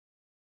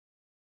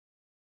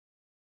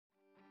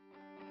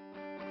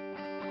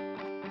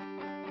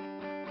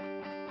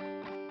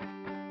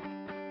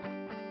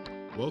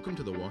Welcome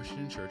to the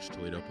Washington Church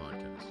Toledo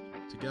podcast.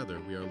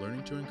 Together, we are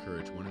learning to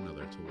encourage one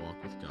another to walk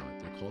with God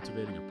through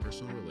cultivating a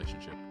personal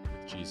relationship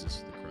with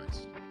Jesus the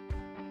Christ.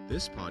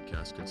 This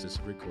podcast consists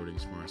of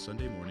recordings from our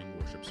Sunday morning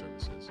worship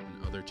services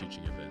and other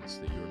teaching events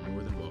that you are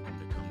more than welcome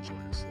to come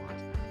join us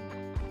live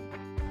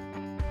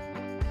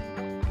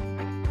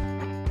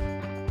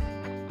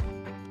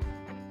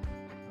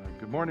at.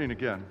 Good morning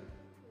again.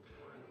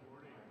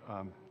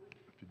 If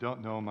you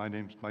don't know, my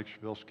name's Mike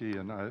Przybylski,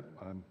 and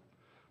I'm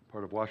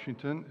part of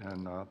Washington,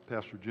 and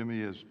Pastor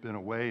Jimmy has been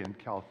away in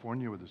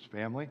California with his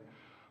family.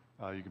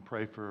 You can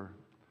pray for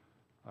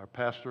our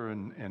pastor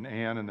and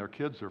Ann and their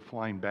kids. They're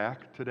flying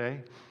back today.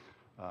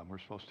 We're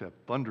supposed to have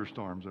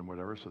thunderstorms and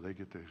whatever, so they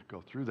get to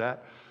go through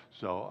that.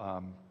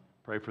 So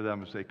pray for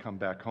them as they come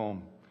back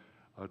home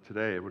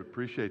today. I would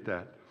appreciate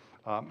that.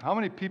 How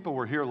many people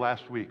were here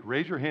last week?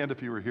 Raise your hand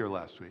if you were here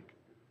last week.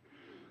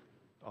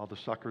 All the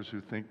suckers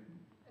who think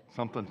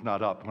something's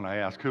not up when I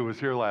ask who was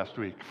here last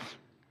week.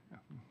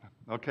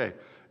 Okay,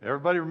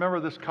 everybody remember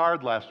this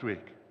card last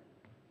week?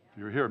 If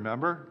you were here,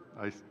 remember?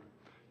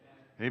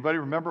 Anybody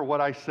remember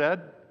what I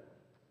said?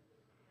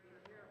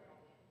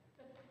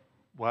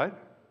 What?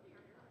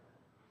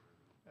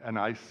 And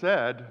I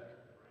said,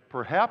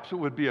 perhaps it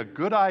would be a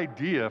good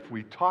idea if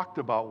we talked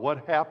about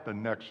what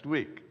happened next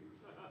week.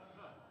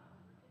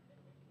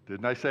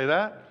 Didn't I say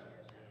that?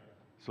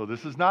 So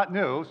this is not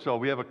new. So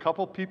we have a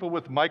couple people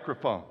with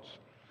microphones.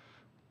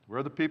 Where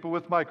are the people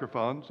with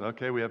microphones?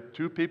 Okay, we have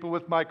two people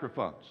with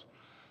microphones.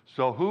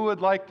 So who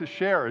would like to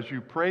share, as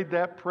you prayed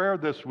that prayer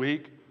this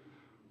week,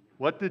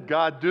 what did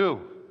God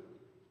do?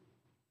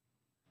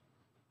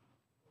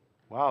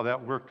 Wow,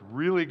 that worked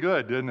really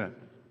good, didn't it?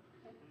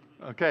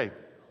 Okay,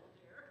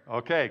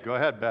 go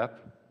ahead, Beth.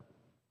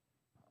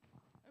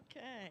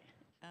 Okay.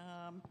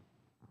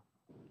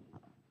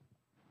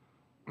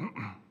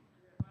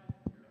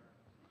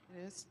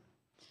 It is.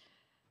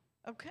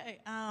 Okay.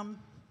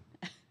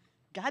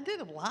 God did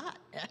a lot,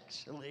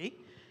 actually.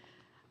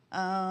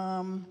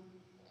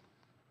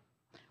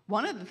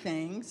 One of the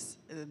things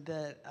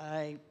that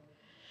I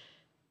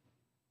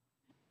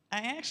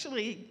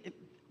actually,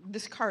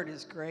 this card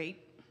is great,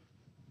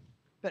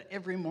 but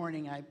every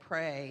morning I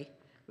pray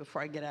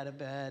before I get out of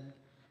bed,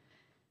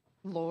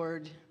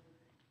 Lord,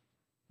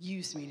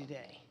 use me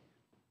today.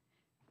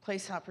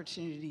 Place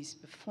opportunities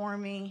before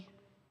me,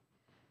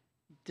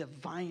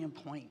 divine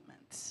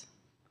appointments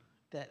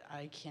that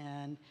I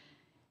can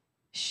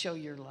show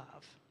your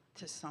love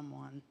to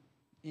someone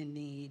in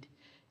need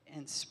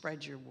and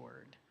spread your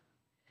word.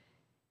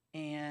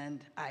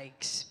 And I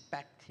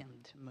expect him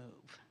to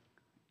move,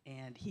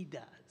 and he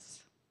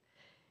does.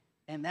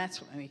 And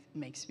that's what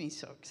makes me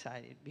so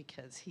excited,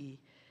 because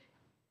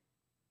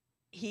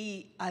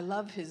I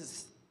love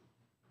his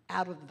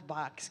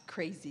out-of-the-box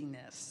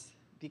craziness,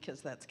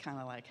 because that's kind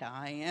of like how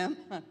I am.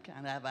 I'm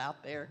kind of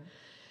out there.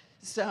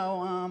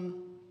 So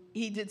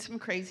he did some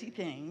crazy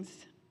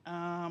things.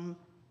 The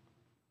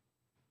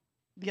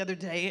other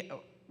day,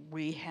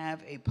 we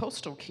have a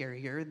postal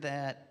carrier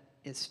that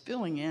is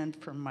filling in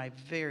for my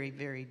very,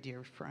 very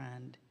dear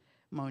friend,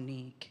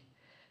 Monique,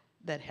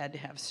 that had to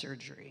have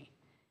surgery.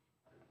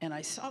 And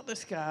I saw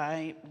this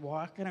guy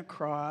walking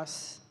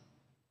across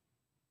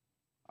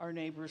our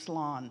neighbor's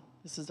lawn.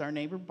 This is our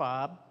neighbor,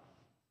 Bob.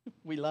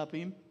 We love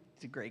him.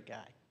 He's a great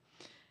guy.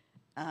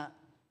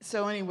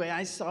 So anyway,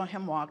 I saw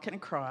him walking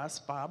across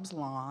Bob's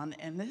lawn,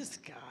 and this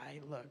guy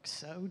looked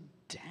so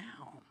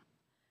down.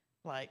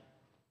 Like,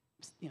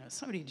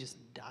 somebody just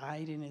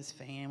died in his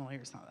family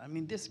or something. I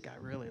mean, this guy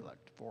really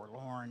looked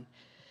forlorn.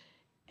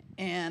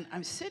 And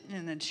I'm sitting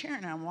in the chair,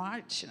 and I'm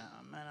watching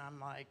him, and I'm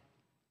like,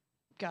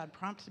 God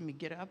prompted me to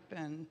get up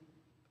and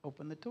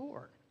open the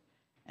door.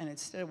 And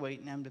instead of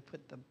waiting him to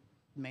put the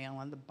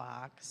mail in the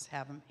box,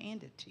 have him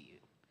hand it to you.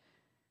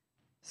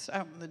 So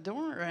I opened the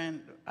door,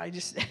 and I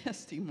just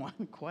asked him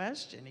one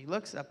question. He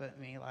looks up at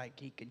me like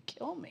he could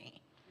kill me.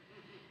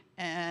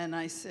 And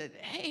I said,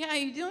 hey, how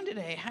you doing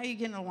today? How you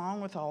getting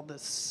along with all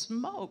this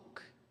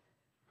smoke?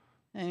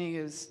 And he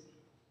goes,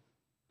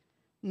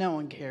 no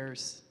one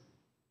cares.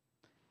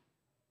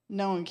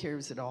 No one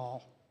cares at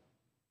all.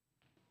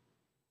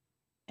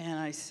 And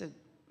I said,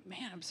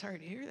 man, I'm sorry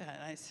to hear that.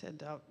 And I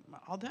said,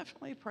 I'll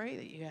definitely pray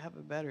that you have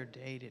a better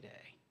day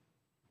today.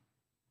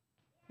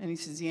 And he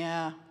says,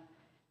 yeah.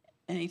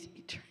 And he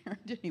turned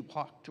and he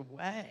walked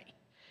away.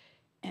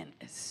 And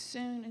as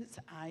soon as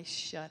I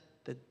shut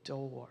the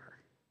door,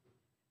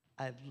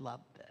 I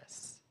love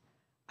this.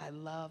 I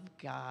love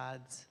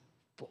God's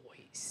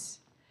voice.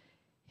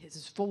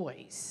 His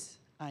voice,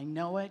 I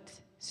know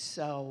it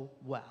so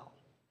well.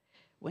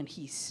 When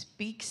he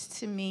speaks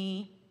to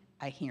me,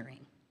 I hear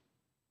him.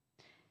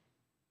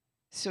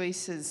 So he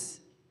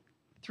says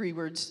 3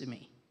 words to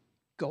me: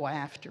 go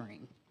after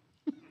him.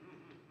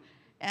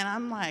 And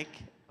I'm like,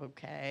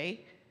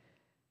 okay.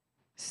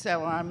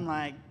 So I'm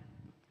like,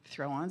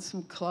 throw on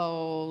some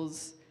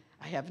clothes.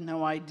 I have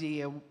no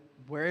idea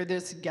where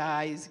this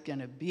guy's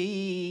gonna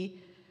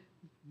be,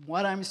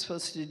 what I'm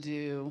supposed to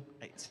do.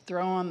 I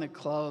throw on the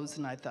clothes,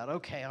 and I thought,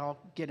 okay, I'll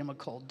get him a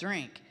cold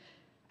drink.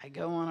 I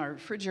go on our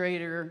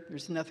refrigerator.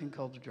 There's nothing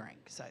cold to drink.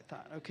 So I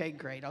thought, okay,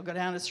 great. I'll go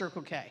down to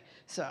Circle K.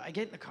 So I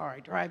get in the car. I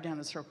drive down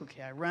to Circle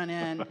K. I run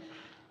in.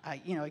 I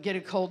get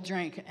a cold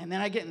drink. And then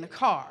I get in the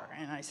car.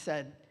 And I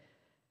said,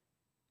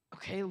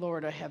 okay,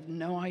 Lord, I have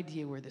no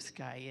idea where this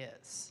guy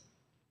is.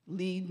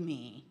 Lead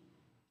me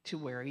to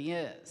where he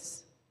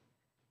is.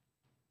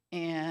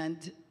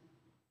 And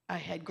I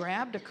had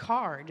grabbed a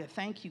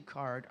thank you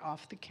card,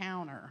 off the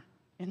counter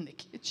in the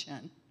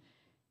kitchen,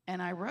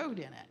 and I wrote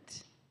in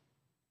it.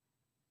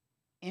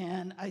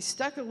 And I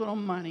stuck a little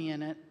money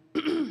in it,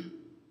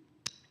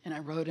 and I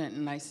wrote it,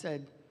 and I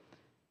said,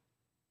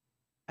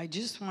 I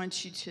just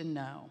want you to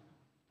know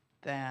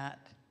that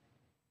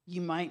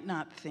you might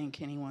not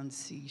think anyone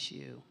sees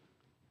you,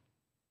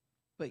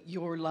 but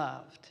you're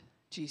loved.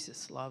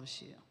 Jesus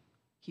loves you.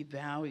 He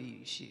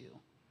values you.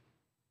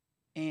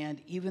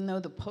 And even though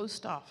the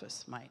post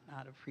office might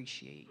not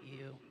appreciate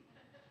you,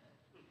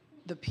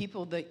 the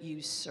people that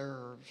you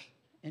serve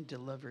and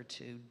deliver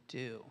to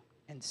do,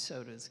 and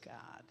so does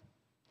God.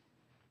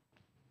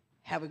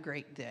 Have a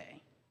great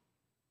day.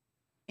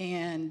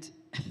 And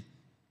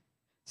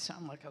so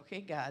I'm like, okay,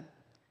 God,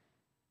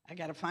 I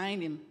got to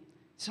find him.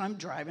 So I'm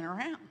driving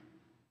around.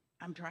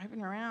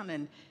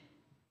 And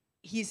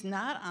he's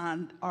not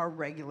on our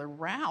regular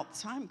route.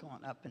 So I'm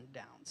going up and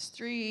down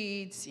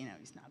streets.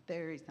 He's not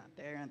there.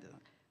 And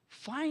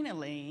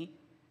finally,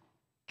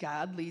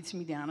 God leads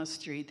me down a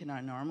street that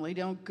I normally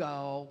don't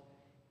go.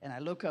 And I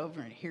look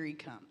over, and here he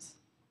comes.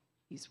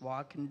 He's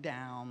walking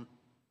down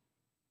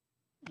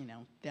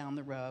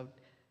the road.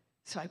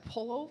 So I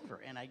pull over,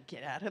 and I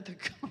get out of the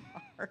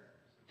car.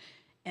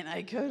 And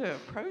I go to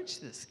approach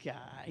this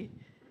guy.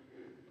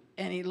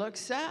 And he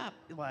looks up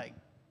like,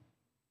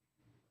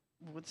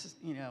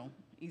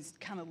 he's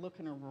kind of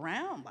looking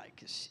around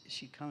like, is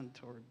she coming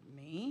toward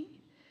me?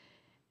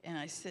 And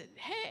I said,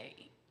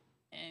 hey.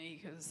 And he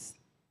goes,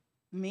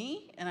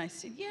 me? And I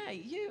said, yeah,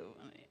 you.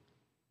 And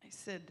I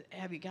said,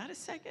 have you got a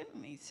second?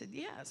 And he said,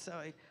 yeah. So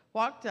I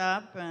walked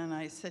up, and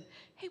I said,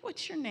 hey,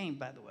 what's your name,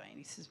 by the way? And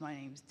he says, my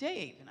name's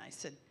Dave. And I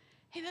said,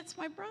 hey, that's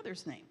my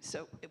brother's name.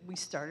 So we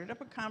started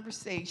up a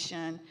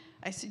conversation.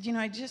 I said,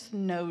 I just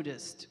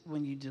noticed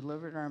when you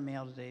delivered our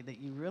mail today that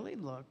you really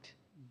looked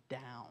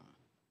down.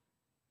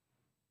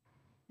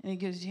 And he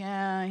goes,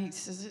 yeah. He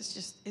says,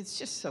 it's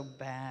just so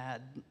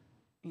bad.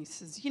 He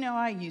says,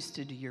 I used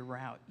to do your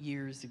route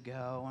years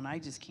ago, and I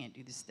just can't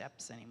do the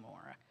steps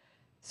anymore.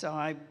 So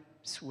I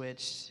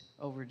switched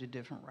over to a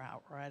different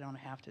route where I don't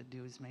have to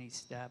do as many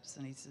steps.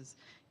 And he says,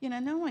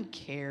 no one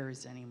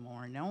cares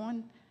anymore. No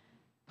one,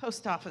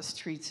 post office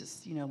treats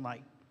us,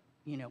 like,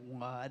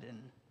 what?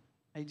 And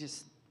I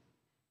just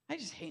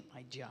hate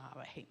my job.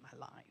 I hate my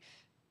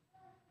life.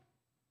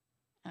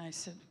 And I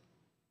said,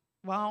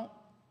 well,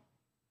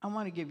 I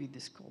want to give you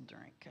this cold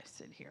drink. I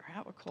said, here,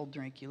 have a cold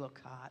drink. You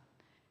look hot.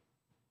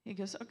 He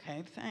goes,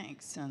 okay,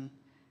 thanks. And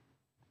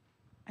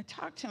I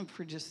talked to him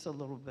for just a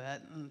little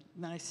bit. And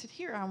then I said,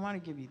 here, I want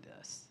to give you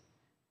this.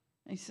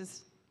 And he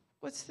says,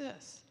 what's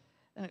this?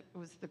 And it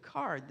was the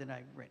card that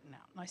I'd written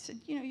out. And I said,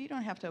 you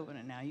don't have to open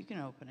it now. You can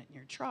open it in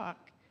your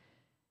truck.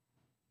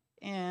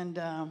 And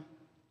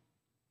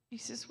he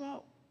says,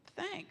 well,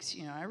 thanks.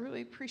 I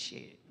really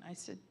appreciate it. And I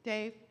said,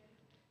 Dave,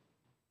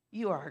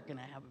 you are going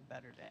to have a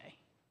better day.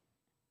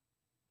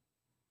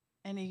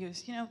 And he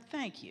goes,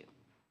 thank you.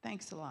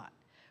 Thanks a lot.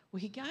 Well,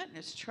 he got in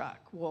his truck.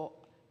 Well,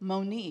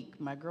 Monique,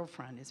 my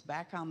girlfriend, is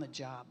back on the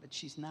job, but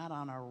she's not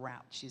on our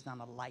route. She's on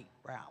a light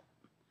route.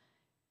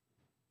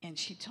 And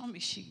she told me,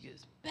 she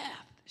goes, Beth,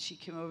 she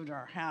came over to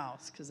our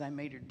house because I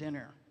made her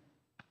dinner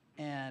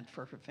and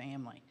for her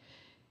family.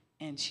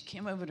 And she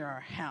came over to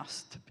our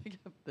house to pick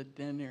up the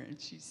dinner, and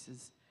she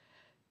says,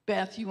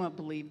 Beth, you won't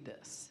believe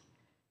this.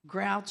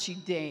 Grouchy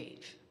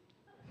Dave,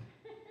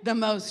 the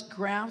most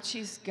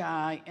grouchiest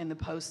guy in the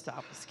post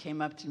office,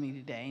 came up to me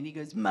today, and he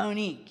goes,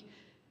 Monique,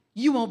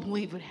 you won't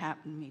believe what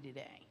happened to me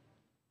today.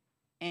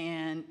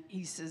 And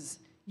he says,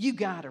 you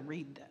got to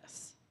read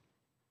this.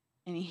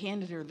 And he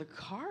handed her the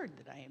card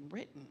that I had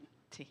written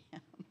to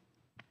him.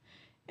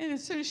 And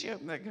as soon as she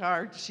opened the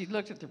card, she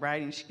looked at the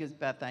writing. She goes,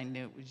 Beth, I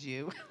knew it was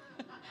you.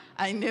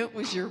 I knew it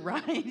was your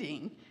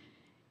writing.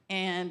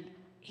 And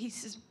he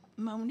says,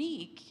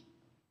 Monique,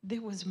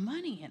 there was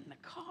money in the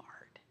card.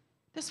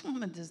 This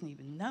woman doesn't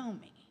even know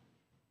me.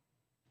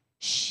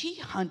 She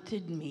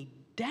hunted me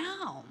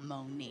down,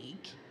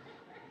 Monique,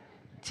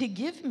 to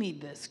give me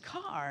this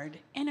card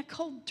and a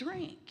cold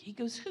drink. He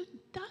goes, who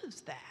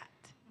does that?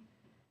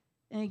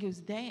 And he goes,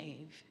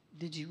 Dave,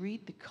 did you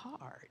read the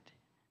card?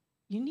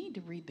 You need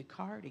to read the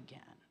card again.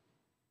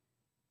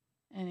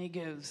 And he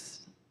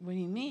goes, what do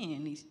you mean?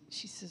 And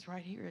she says,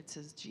 right here it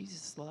says,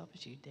 Jesus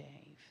loves you,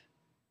 Dave.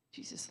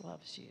 Jesus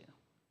loves you.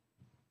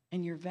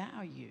 And you're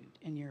valued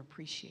and you're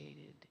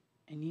appreciated.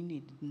 And you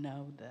need to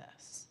know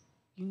this.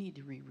 You need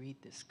to reread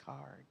this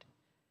card.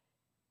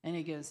 And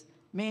he goes,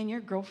 man, your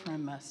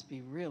girlfriend must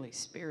be really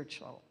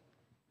spiritual.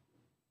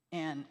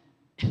 And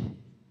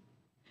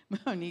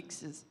Monique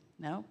says,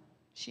 no,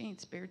 she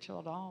ain't spiritual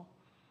at all.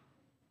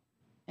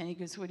 And he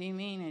goes, what do you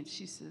mean? And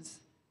she says,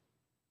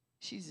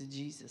 She's a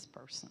Jesus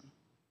person.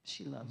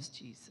 She loves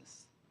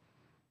Jesus.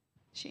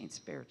 She ain't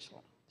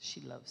spiritual.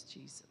 She loves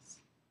Jesus.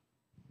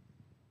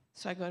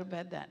 So I go to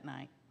bed that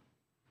night.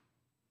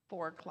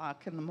 4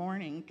 o'clock in the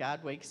morning,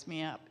 God wakes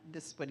me up.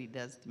 This is what he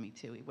does to me,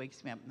 too. He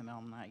wakes me up in the middle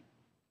of the night.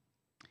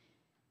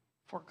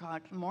 4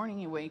 o'clock in the morning,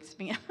 he wakes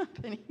me up,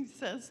 and he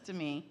says to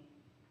me,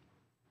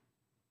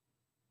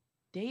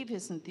 Dave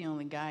isn't the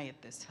only guy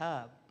at this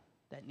hub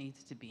that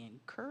needs to be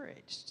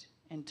encouraged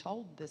and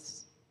told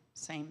this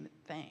same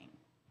thing.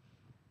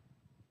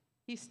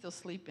 He's still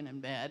sleeping in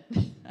bed.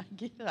 I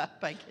get up,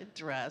 I get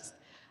dressed.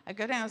 I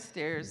go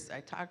downstairs, I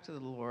talk to the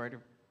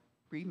Lord,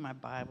 read my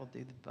Bible, do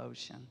the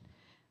devotion.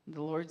 And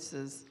the Lord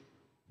says,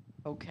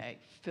 okay,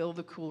 fill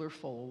the cooler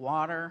full of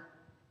water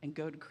and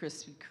go to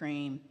Krispy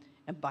Kreme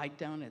and buy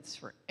donuts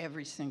for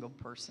every single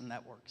person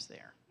that works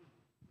there.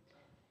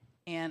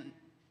 And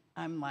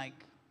I'm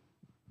like,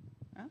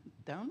 oh,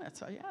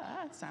 donuts, oh yeah,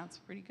 that sounds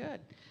pretty good.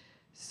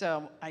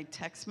 So I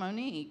text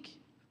Monique,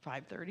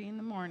 5:30 in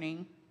the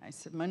morning. I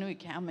said,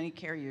 Monique, how many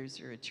carriers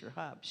are at your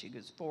hub? She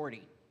goes,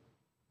 40.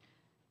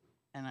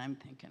 And I'm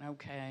thinking,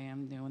 okay,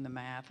 I'm doing the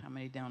math, how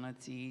many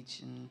donuts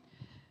each? And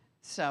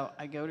so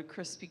I go to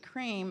Krispy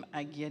Kreme,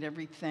 I get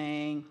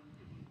everything,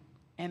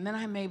 and then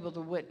I'm able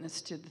to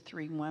witness to the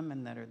 3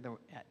 women that are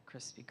at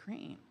Krispy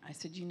Kreme. I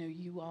said, you know,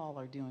 you all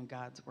are doing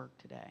God's work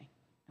today.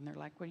 And they're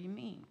like, what do you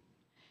mean?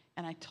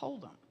 And I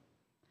told them.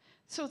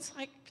 So it's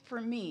like, for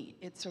me,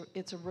 it's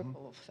a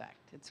ripple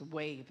effect. It's a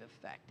wave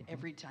effect.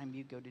 Every time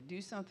you go to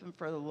do something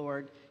for the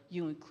Lord,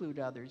 you include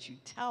others. You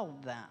tell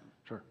them.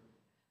 Sure.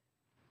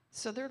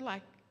 So they're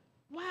like,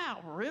 wow,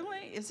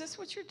 really? Is this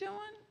what you're doing?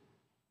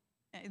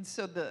 And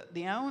so the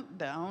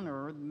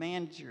owner or the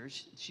manager,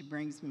 she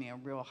brings me a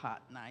real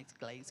hot, nice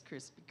glazed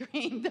Krispy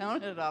Kreme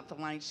donut off the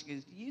line. She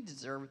goes, you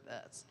deserve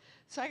this.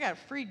 So I got a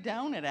free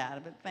donut out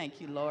of it. Thank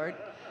you, Lord.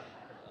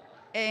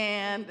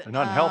 And an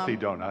unhealthy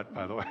donut,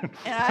 by the way.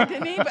 And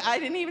I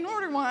didn't even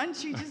order one.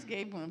 She just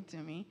gave one to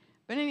me.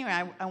 But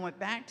anyway, I went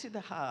back to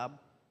the hub,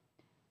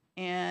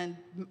 and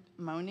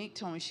Monique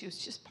told me, she was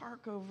just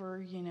park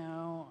over, you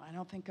know, I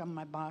don't think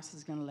my boss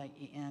is going to let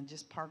you in.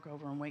 Just park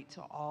over and wait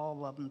till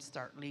all of them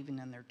start leaving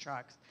in their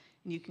trucks,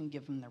 and you can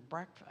give them their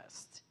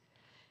breakfast.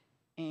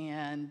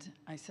 And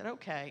I said,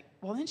 okay.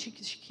 Well, then she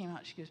came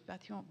out. She goes,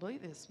 Beth, you won't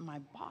believe this. My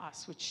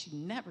boss, which she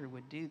never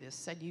would do this,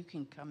 said you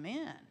can come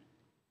in.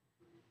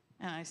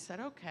 And I said,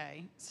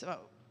 okay. So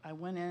I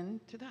went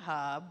into the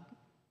hub.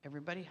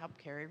 Everybody helped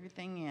carry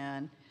everything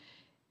in.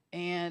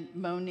 And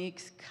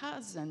Monique's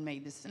cousin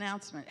made this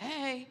announcement.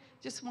 Hey,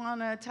 just want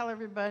to tell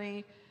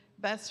everybody,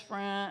 Beth's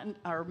friend,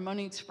 or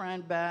Monique's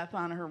friend Beth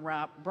on her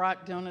route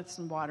brought donuts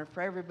and water for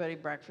everybody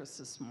breakfast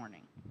this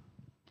morning.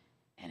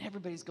 And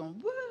everybody's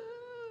going, woo,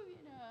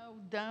 you know,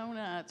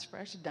 donuts,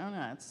 fresh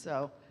donuts.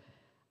 So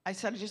I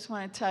said, I just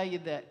want to tell you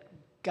that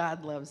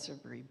God loves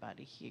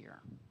everybody here,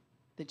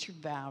 that you're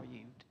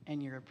valued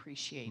and you're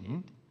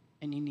appreciated,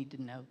 and you need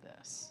to know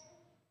this.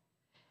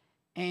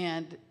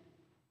 And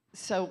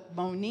so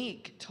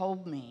Monique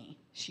told me,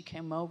 she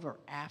came over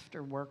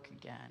after work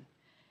again,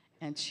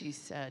 and she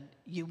said,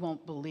 you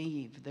won't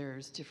believe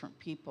there's different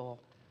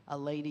people, a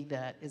lady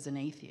that is an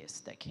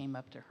atheist that came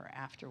up to her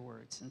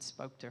afterwards and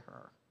spoke to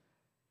her.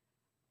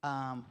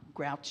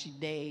 Grouchy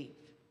Dave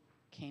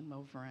came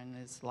over and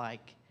is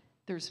like,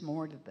 there's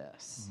more to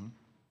this.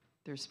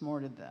 There's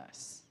more to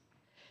this.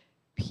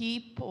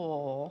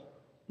 People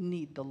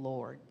need the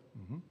Lord.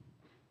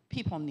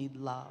 People need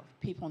love.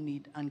 People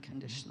need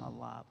unconditional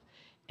love.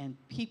 And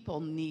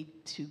people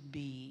need to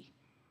be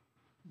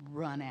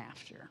run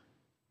after.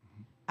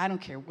 I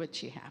don't care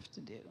what you have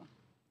to do.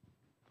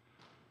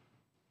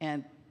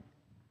 And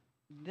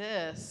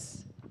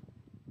this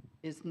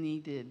is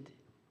needed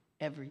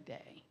every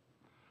day,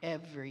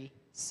 every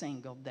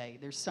single day.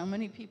 There's so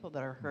many people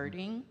that are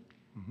hurting.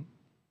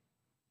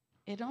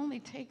 It only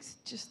takes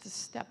just to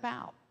step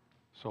out.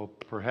 So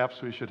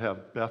perhaps we should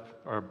have Beth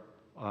or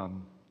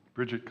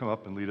Bridget come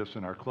up and lead us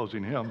in our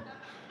closing hymn.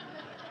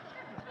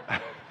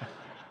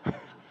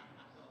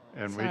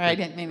 And Sorry, I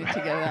didn't mean it to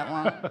go that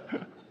long.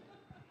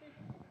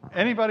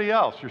 Anybody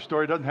else? Your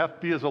story doesn't have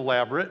to be as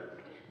elaborate.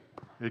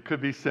 It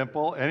could be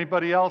simple.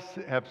 Anybody else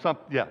have some?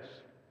 Yes.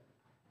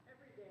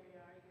 Every day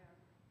I have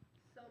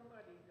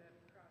somebody that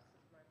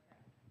crosses my path.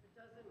 It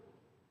doesn't,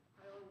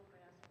 I don't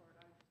ask for it.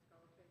 I just go,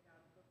 okay,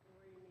 God, look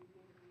where you need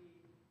me to be.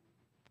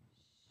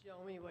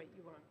 Show me what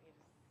you want me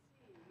to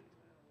see.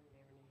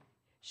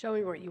 Show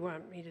me what you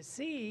want me to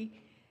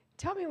see.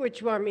 Tell me what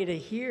you want me to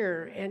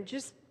hear, and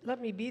just let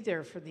me be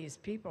there for these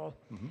people.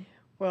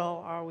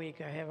 Well, all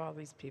week I have all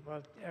these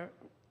people.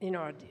 You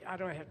know, I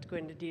don't have to go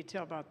into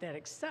detail about that,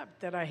 except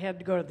that I had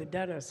to go to the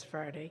dentist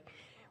Friday,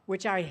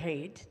 which I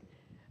hate.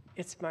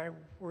 It's my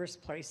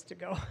worst place to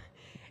go.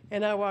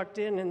 And I walked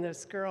in, and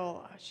this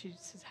girl, she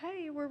says,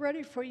 hey, we're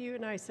ready for you.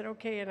 And I said,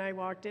 okay. And I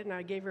walked in, and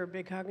I gave her a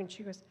big hug, and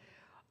she goes,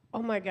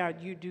 oh, my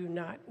God, you do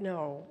not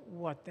know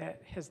what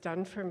that has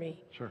done for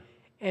me. Sure.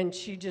 And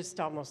she just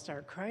almost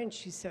started crying.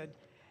 She said,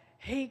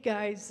 hey,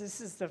 guys, this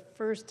is the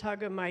first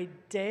hug of my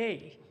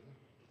day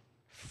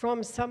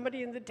from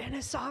somebody in the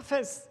dentist's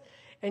office.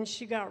 And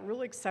she got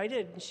really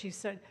excited, and she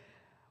said,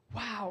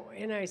 wow.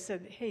 And I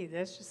said, hey,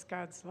 that's just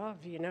God's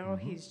love, you know?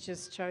 He's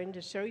just trying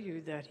to show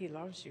you that he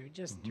loves you,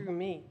 just through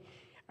me.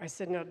 I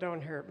said, no,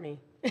 don't hurt me.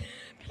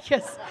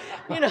 Because,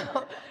 you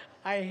know,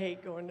 I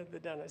hate going to the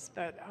dentist.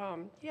 But,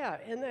 yeah,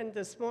 and then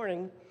this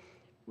morning,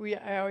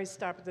 I always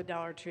stop at the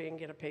Dollar Tree and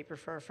get a paper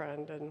for a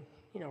friend and,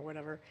 you know,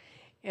 whatever.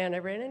 And I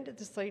ran into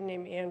this lady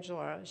named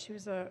Angela. She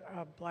was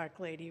a black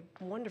lady,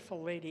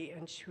 wonderful lady,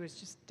 and she was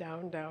just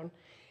down.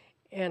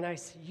 And I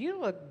said, you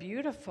look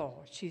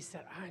beautiful. She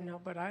said, I know,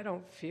 but I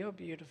don't feel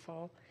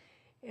beautiful.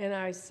 And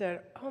I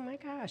said, oh my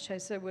gosh. I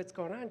said, what's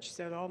going on? She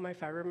said, oh, my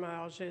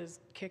fibromyalgia is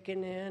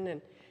kicking in.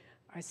 And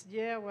I said,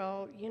 yeah,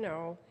 well, you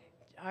know,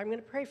 I'm going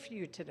to pray for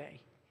you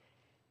today.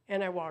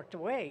 And I walked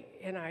away,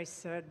 and I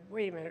said,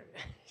 wait a minute.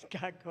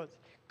 God goes,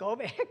 go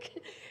back.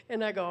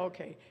 And I go,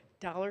 okay,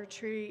 Dollar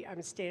Tree,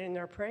 I'm standing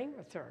there praying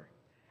with her.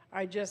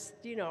 I just,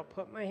 you know,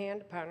 put my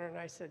hand upon her, and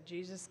I said,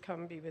 Jesus,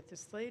 come be with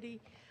this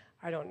lady.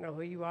 I don't know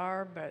who you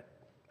are, but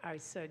I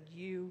said,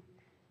 you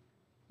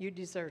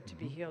deserve to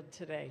be healed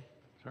today.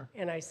 Sure.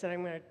 And I said,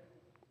 I'm going to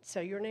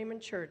say your name in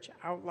church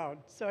out loud.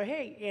 So,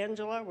 hey,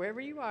 Angela, wherever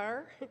you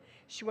are,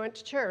 she went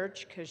to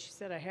church because she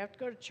said, I have to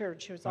go to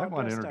church. She was all I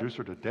want to dressed up. introduce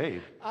her to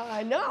Dave.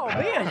 I know,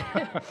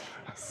 man.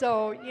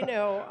 So, you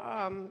know,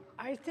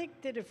 I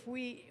think that if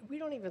we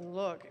don't even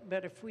look,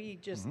 but if we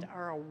just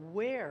are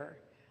aware,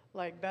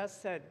 like Beth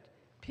said,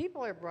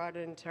 people are brought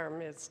into our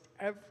midst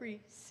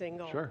every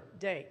single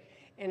day.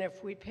 And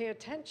if we pay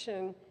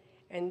attention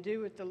and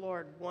do what the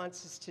Lord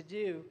wants us to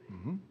do,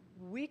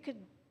 we could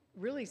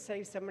really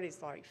save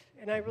somebody's life.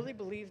 And I really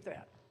believe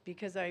that,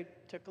 because I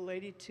took a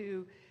lady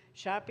to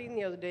shopping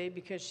the other day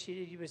because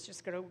she was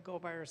just going to go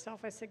by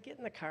herself. I said, get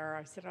in the car.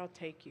 I said, I'll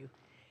take you.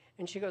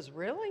 And she goes,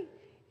 really?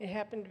 It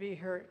happened to be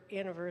her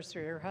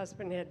anniversary. Her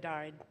husband had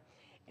died,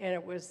 and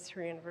it was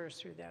her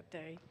anniversary that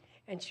day.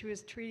 And she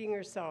was treating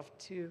herself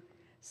to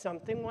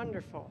something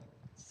wonderful.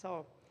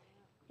 So,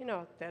 you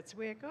know, that's the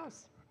way it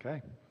goes.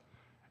 Okay.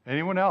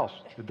 Anyone else?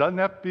 It doesn't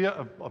have to be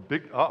a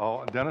big,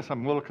 Dennis,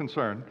 I'm a little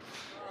concerned.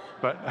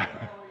 But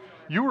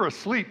you were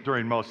asleep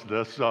during most of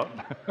this, so.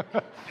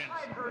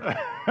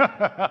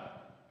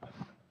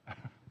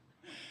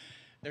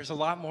 There's a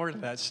lot more to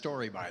that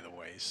story, by the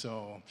way,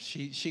 so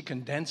she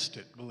condensed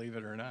it, believe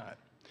it or not.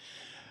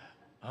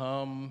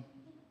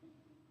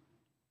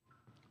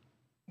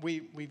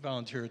 We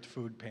volunteer at the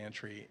food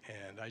pantry,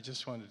 and I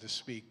just wanted to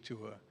speak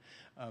to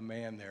a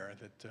man there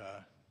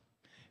that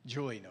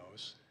Julie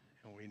knows,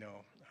 and we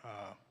know.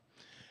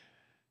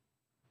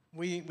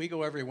 We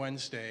go every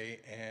Wednesday,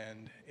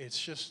 and it's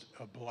just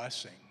a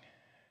blessing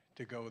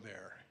to go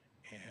there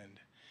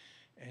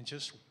and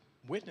just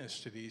witness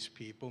to these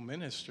people,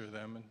 minister to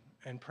them,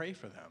 and pray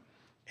for them.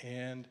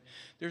 And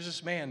there's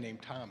this man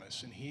named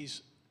Thomas, and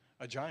he's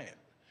a giant.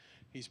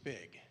 He's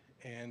big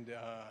and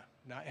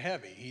not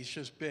heavy. He's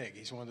just big.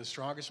 He's one of the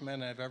strongest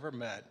men I've ever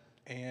met,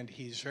 and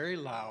he's very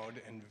loud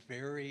and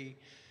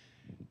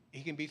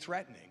he can be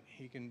threatening.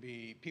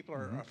 People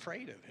are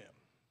afraid of him.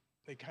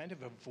 They kind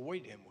of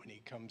avoid him when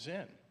he comes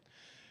in.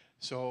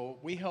 So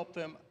we help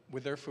them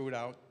with their food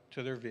out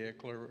to their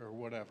vehicle or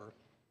whatever.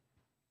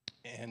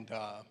 And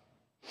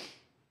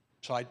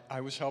so I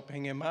was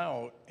helping him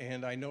out,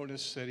 and I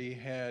noticed that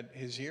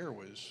his ear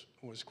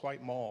was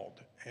quite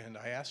mauled. And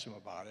I asked him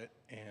about it,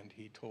 and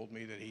he told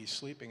me that he's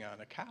sleeping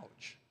on a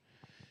couch.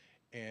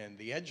 And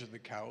the edge of the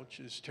couch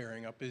is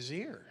tearing up his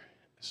ear.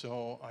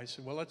 So I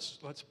said, well,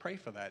 let's pray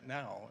for that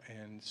now.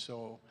 And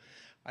so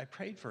I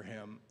prayed for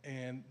him,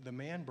 and the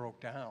man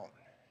broke down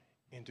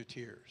into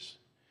tears.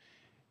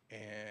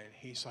 And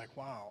he's like,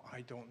 wow,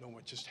 I don't know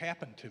what just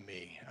happened to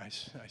me. I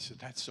said,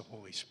 that's the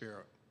Holy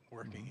Spirit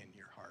working in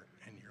your heart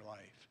and your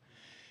life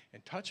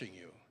and touching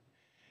you.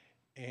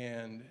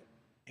 And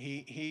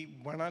he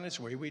went on his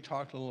way. We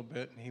talked a little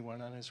bit, and he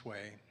went on his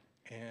way.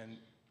 And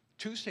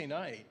Tuesday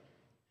night,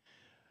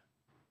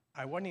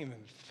 I wasn't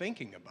even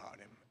thinking about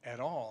him at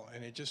all.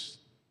 And the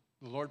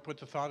Lord put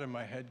the thought in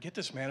my head, get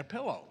this man a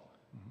pillow.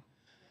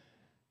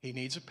 He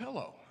needs a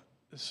pillow.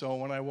 So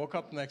when I woke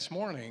up the next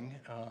morning,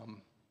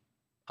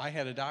 I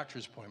had a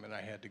doctor's appointment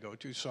I had to go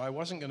to, so I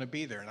wasn't going to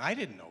be there. And I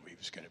didn't know if he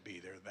was going to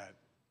be there that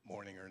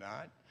morning or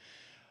not.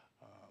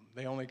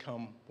 They only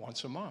come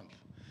once a month.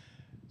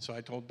 So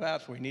I told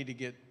Beth, we need to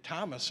get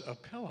Thomas a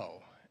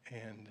pillow.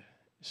 And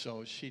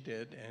so she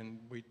did, and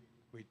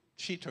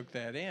she took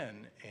that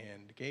in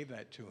and gave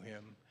that to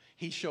him.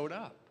 He showed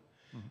up.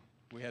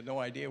 We had no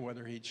idea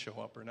whether he'd show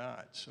up or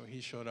not. So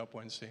he showed up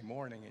Wednesday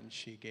morning, and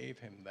she gave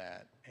him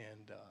that.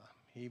 And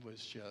he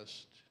was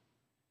just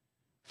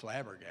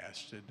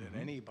flabbergasted that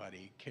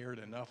anybody cared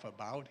enough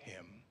about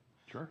him,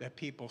 that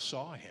people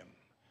saw him,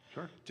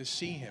 to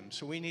see him.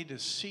 So we need to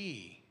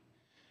see,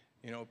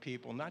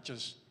 people, not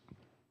just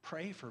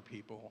pray for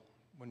people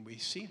when we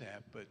see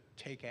that, but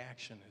take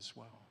action as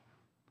well.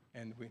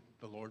 And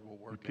the Lord will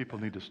work. People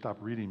need to stop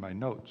reading my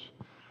notes.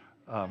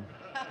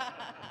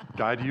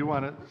 Guy, do you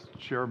want to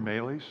share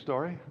Maylee's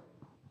story?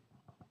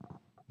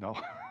 No?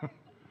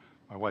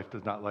 My wife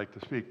does not like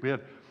to speak. We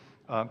had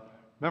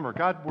Remember,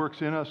 God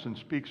works in us and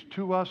speaks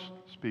to us,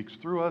 speaks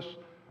through us.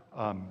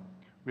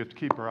 We have to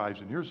keep our eyes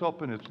and ears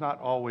open. It's not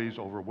always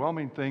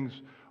overwhelming things.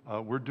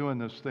 We're doing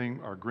this thing.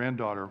 Our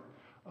granddaughter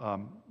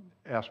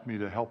asked me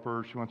to help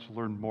her. She wants to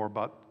learn more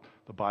about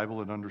the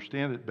Bible and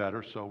understand it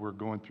better. So we're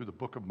going through the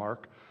book of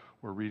Mark.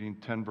 We're reading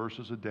 10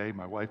 verses a day,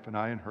 my wife and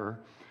I and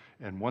her.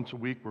 And once a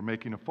week, we're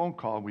making a phone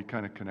call. And we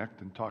kind of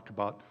connect and talk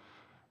about.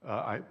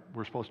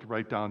 We're supposed to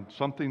write down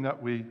something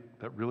that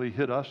really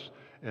hit us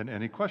and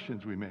any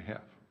questions we may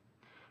have.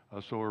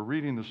 So we're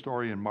reading the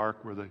story in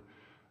Mark where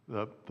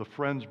the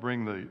friends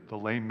bring the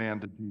lame man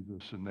to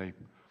Jesus, and they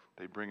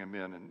bring him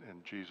in,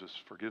 and Jesus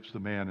forgives the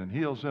man and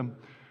heals him.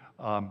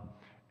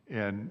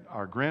 And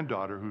our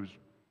granddaughter, who's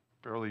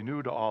fairly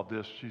new to all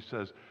this, she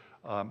says,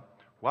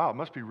 wow, it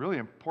must be really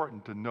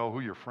important to know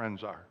who your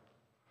friends are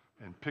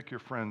and pick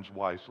your friends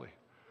wisely.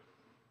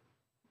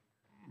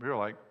 We were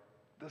like,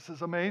 this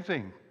is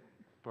amazing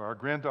for our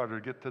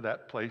granddaughter to get to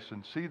that place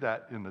and see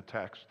that in the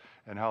text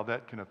and how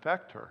that can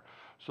affect her.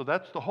 So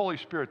that's the Holy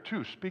Spirit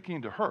too,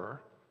 speaking to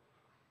her,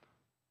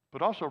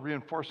 but also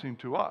reinforcing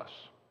to us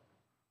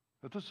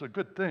that this is a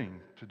good thing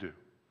to do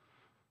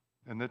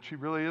and that she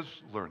really is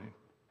learning.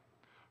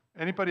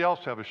 Anybody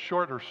else have a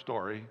shorter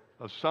story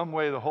of some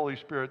way the Holy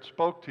Spirit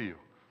spoke to you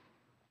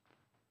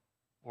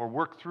or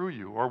worked through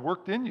you or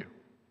worked in you?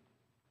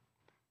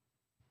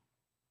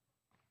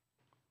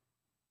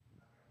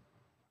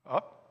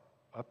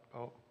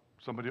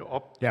 Somebody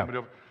over.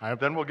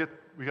 Then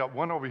we got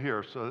one over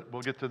here, so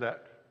we'll get to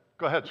that.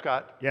 Go ahead,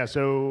 Scott. Yeah,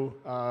 so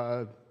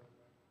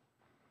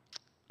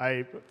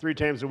 3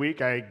 times a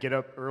week, I get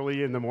up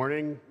early in the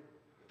morning.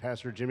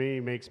 Pastor Jimmy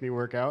makes me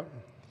work out.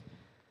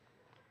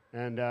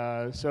 And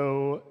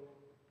so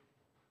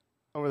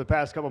over the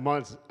past couple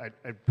months, I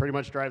pretty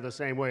much drive the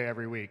same way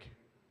every week,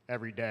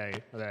 every day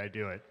that I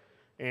do it.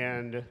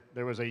 And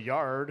there was a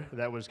yard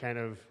that was kind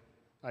of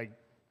like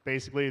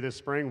basically this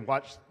spring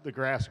watched the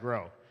grass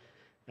grow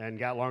and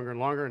got longer and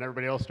longer, and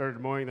everybody else started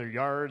mowing their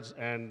yards,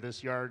 and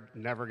this yard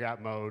never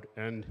got mowed.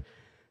 And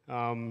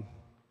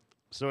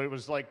so it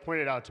was like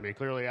pointed out to me.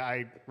 Clearly,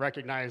 I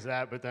recognized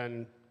that, but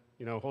then,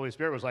 Holy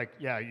Spirit was like,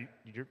 yeah,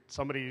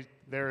 somebody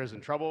there is in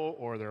trouble,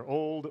 or they're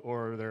old,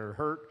 or they're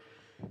hurt,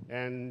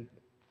 and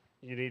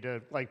you need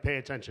to, pay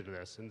attention to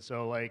this. And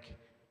so,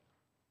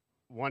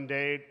 one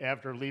day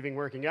after leaving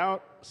working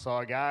out,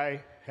 saw a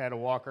guy, had a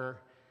walker,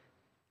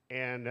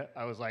 and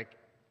I was like,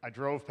 I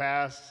drove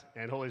past,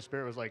 and Holy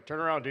Spirit was like, turn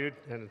around, dude.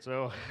 And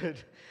so I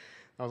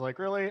was like,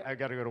 really? I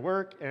got to go to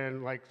work.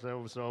 And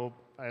so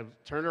I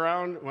turned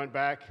around, went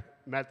back,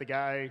 met the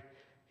guy.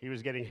 He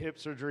was getting hip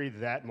surgery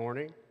that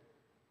morning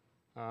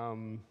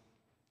and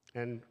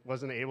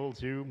wasn't able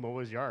to mow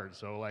his yard.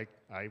 So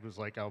I was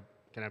like,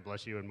 can I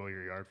bless you and mow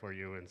your yard for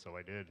you? And so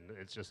I did. And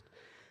it's just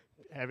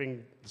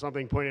having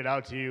something pointed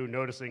out to you,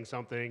 noticing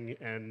something,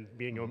 and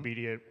being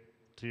obedient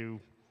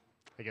to,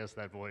 I guess,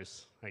 that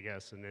voice,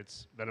 and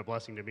it's been a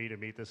blessing to me to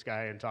meet this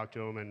guy and talk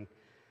to him, and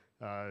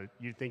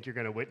you'd think you're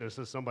going to witness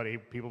to somebody.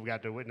 People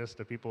got to witness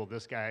to people.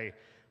 This guy,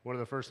 one of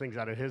the first things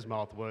out of his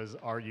mouth was,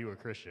 are you a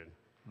Christian?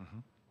 Mm-hmm.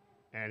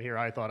 And here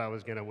I thought I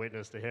was going to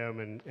witness to him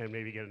and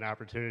maybe get an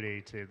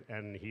opportunity to,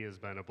 and he has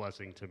been a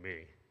blessing to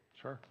me.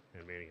 Sure.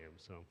 And meeting him,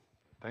 so.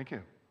 Thank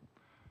you.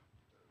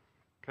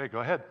 Okay, go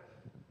ahead.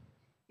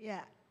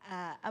 Yeah,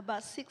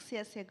 about 6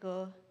 years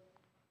ago,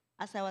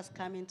 as I was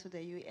coming to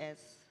the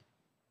U.S.,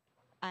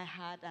 I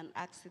had an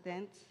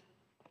accident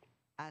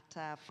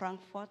at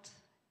Frankfurt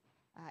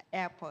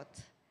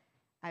airport.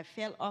 I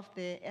fell off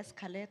the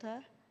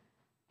escalator,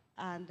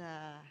 and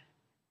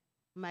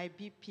my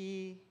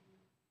BP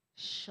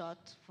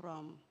shot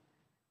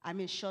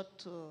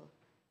to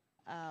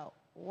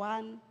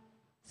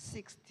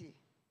 160,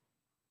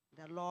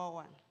 the lower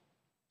one,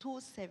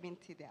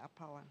 270, the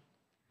upper one.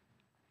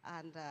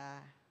 And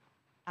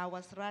I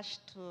was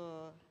rushed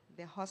to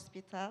the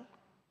hospital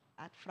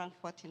at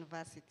Frankfurt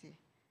University.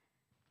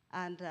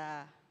 And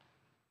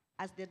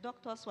as the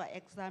doctors were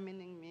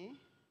examining me,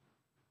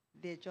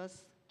 they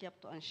just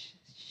kept on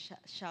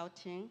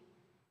shouting,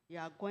 you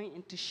are going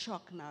into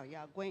shock now, you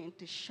are going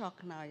into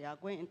shock now, you are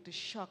going into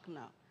shock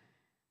now.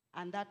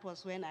 And that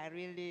was when I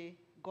really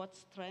got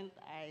strength.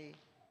 I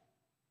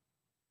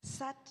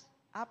sat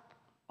up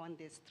on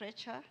the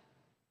stretcher,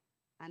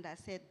 and I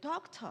said,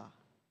 Doctor,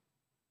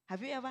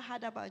 have you ever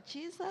heard about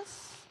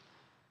Jesus?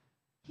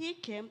 He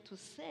came to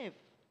save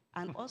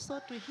and also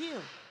to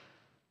heal.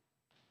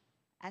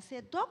 I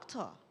said,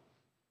 Doctor,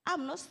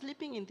 I'm not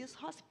sleeping in this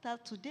hospital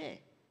today.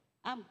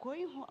 I'm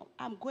going home.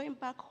 I'm going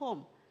back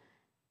home.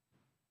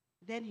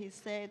 Then he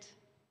said,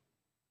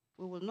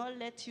 we will not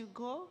let you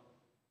go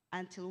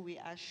until we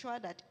are sure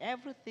that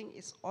everything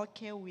is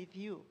okay with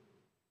you.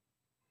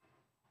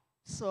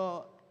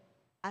 So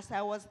as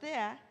I was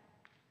there,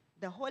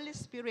 the Holy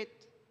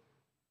Spirit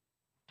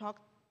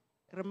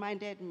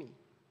reminded me,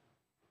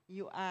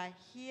 you are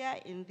here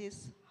in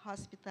this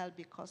hospital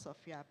because of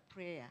your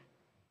prayer.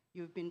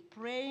 You've been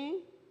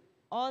praying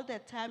all the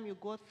time you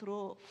go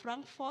through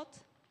Frankfurt.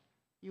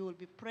 You will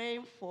be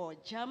praying for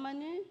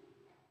Germany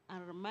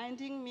and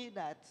reminding me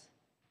that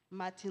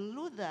Martin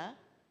Luther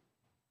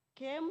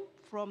came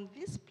from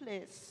this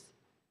place,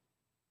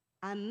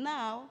 and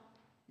now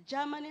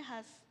Germany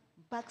has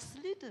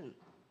backslidden.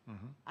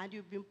 And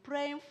you've been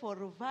praying for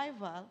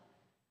revival,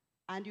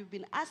 and you've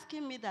been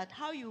asking me that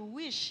how you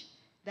wish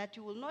that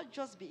you will not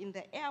just be in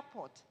the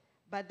airport,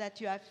 but that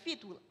your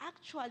feet will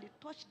actually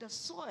touch the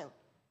soil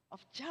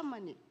of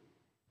Germany.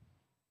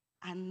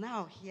 And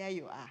now here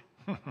you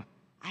are.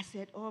 I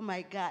said, oh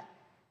my God.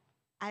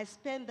 I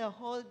spent the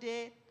whole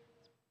day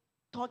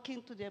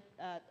talking to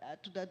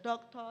the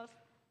doctors,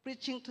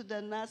 preaching to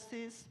the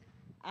nurses,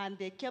 and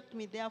they kept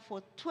me there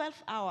for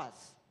 12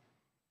 hours.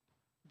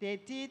 They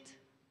did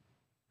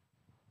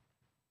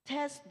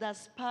tests that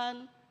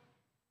span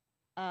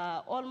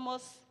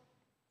almost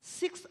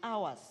 6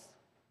 hours.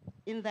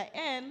 In the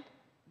end,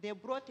 they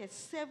brought a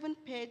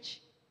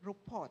 7-page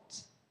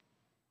report,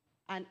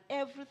 and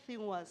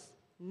everything was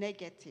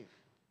negative.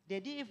 They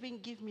didn't even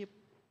give me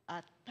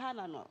a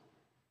Tylenol,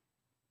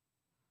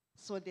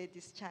 so they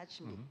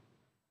discharged me.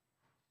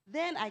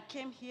 Then I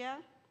came here.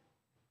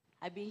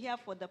 I've been here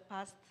for the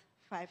past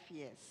 5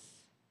 years,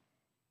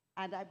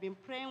 and I've been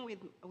praying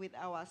with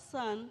our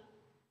son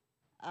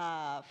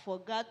for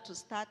God to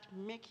start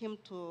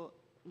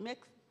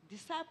make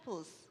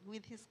disciples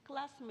with his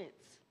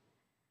classmates.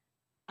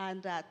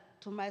 And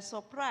to my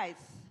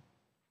surprise,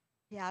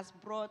 he has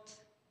brought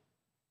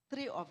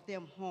 3 of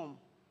them home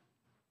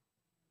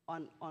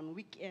on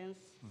weekends.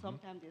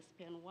 Sometimes they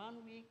spend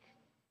 1 week.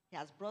 He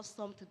has brought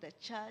some to the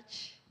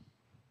church.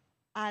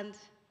 And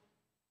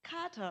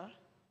Carter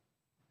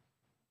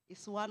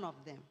is one of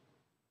them.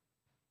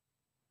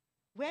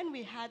 When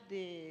we had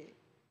the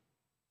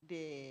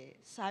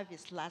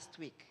service last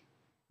week,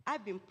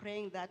 I've been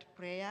praying that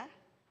prayer,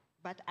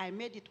 but I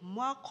made it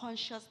more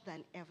conscious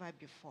than ever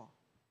before.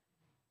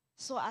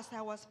 So as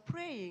I was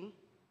praying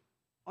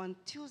on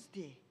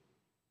Tuesday,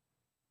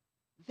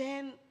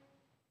 then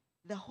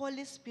the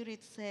Holy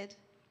Spirit said,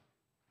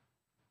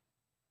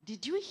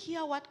 did you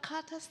hear what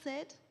Carter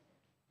said?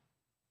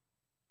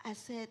 I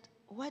said,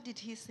 what did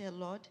he say,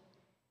 Lord?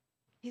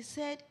 He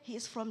said, he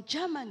is from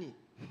Germany.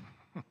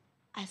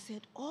 I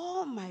said,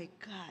 oh my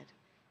God.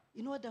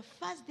 You know, the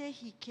first day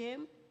he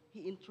came,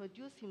 he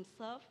introduced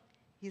himself.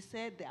 He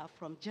said, they are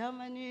from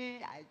Germany.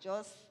 I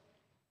just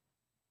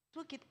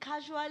took it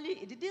casually.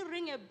 It didn't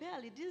ring a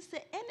bell. He didn't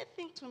say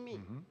anything to me.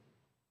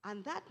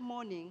 And that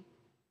morning,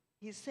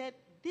 he said,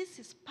 this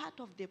is part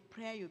of the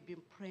prayer you've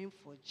been praying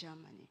for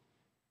Germany.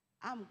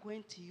 I'm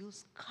going to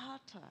use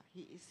Carter.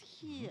 He is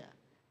here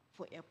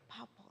for a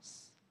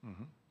purpose.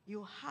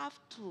 You have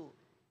to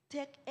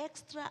take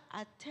extra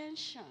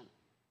attention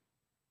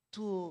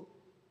to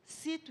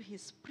see to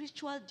his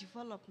spiritual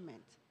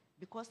development,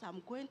 because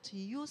I'm going to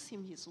use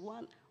him. He's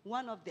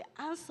one of the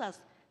answers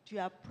to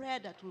your prayer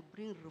that will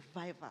bring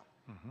revival,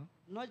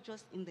 not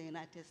just in the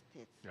United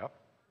States,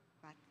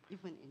 but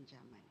even in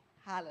Germany.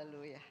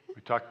 Hallelujah.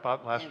 We talked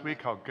about last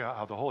week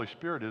how the Holy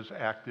Spirit is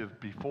active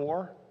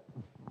before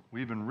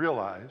we even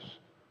realize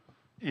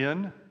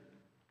and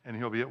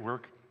he'll be at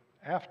work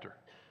after.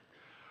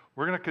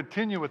 We're going to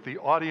continue with the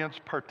audience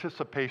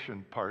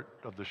participation part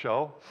of the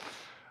show.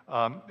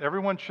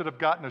 Everyone should have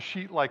gotten a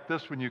sheet like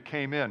this when you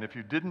came in. If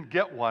you didn't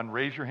get one,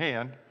 raise your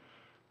hand,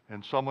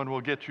 and someone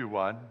will get you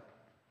one.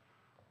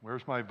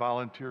 Where's my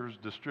volunteers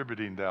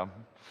distributing them?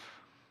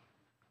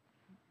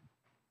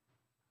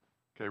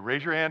 Okay,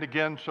 raise your hand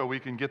again so we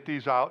can get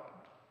these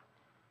out.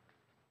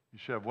 You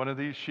should have one of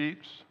these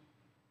sheets.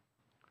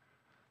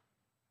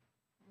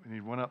 We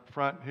need one up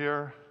front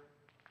here.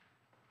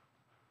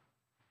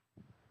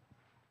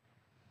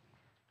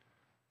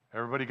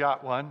 Everybody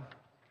got one?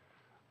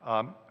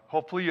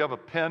 Hopefully you have a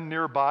pen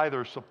nearby.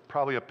 There's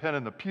probably a pen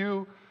in the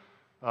pew,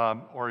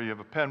 or you have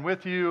a pen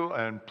with you,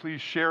 and please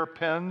share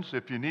pens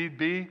if you need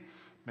be.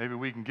 Maybe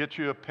we can get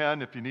you a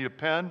pen if you need a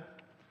pen.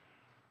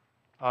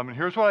 And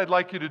here's what I'd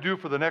like you to do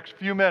for the next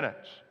few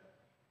minutes.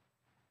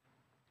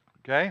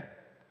 Okay?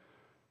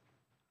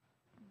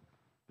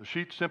 The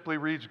sheet simply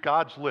reads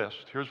God's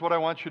list. Here's what I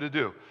want you to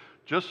do.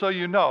 Just so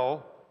you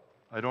know,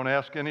 I don't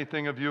ask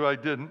anything of you I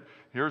didn't.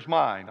 Here's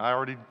mine.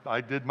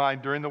 I did mine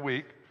during the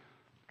week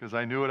because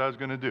I knew what I was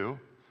going to do.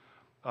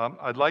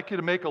 I'd like you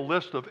to make a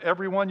list of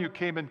everyone you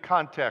came in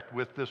contact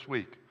with this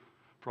week,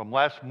 from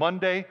last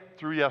Monday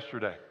through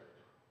yesterday.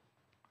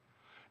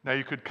 Now,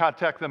 you could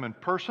contact them in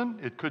person.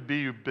 It could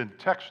be you've been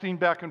texting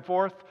back and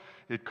forth.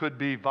 It could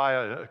be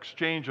via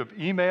exchange of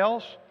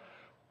emails.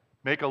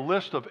 Make a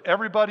list of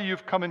everybody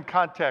you've come in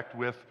contact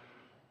with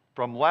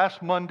from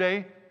last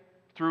Monday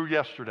through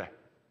yesterday.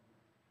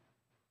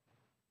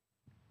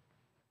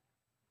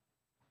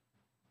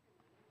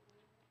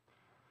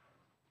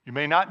 You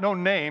may not know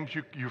names.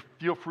 You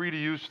feel free to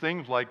use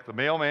things like the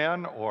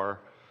mailman or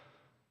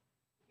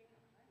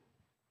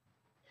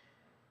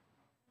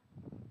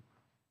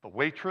the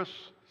waitress,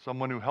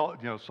 someone who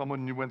helped,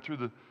 someone you went through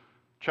the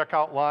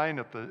checkout line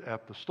at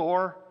the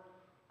store,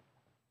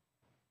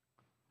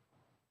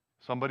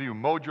 somebody who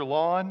mowed your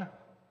lawn.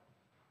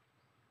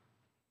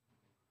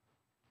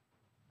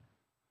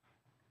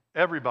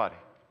 Everybody.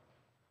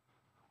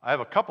 I have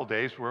a couple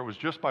days where it was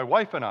just my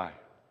wife and I.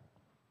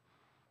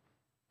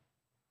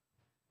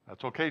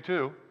 That's okay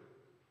too.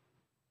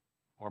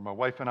 Or my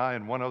wife and I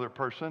and one other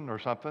person or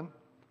something.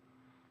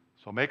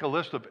 So make a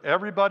list of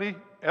everybody.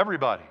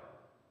 This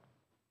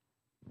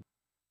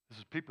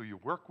is people you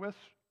work with,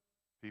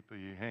 people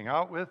you hang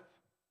out with,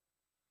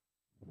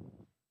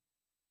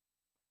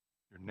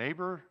 your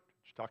neighbor.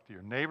 Did you talk to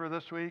your neighbor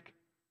this week?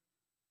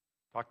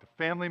 Talk to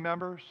family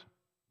members,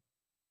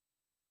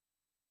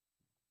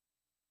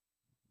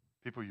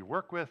 people you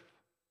work with,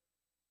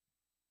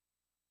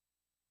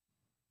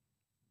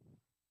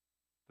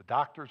 the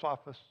doctor's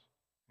office.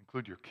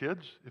 Include your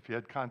kids if you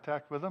had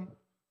contact with them.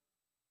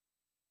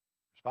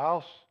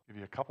 Spouse, give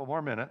you a couple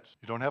more minutes.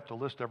 You don't have to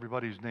list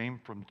everybody's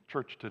name from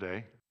church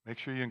today. Make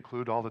sure you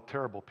include all the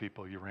terrible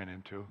people you ran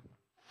into.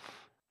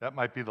 That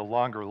might be the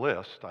longer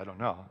list. I don't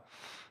know.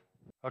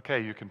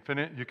 Okay, you can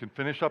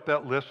finish up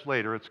that list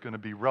later. It's going to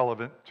be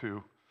relevant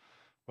to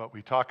what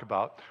we talk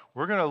about.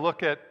 We're going to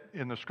look at,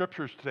 in the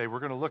scriptures today, we're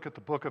going to look at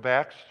the book of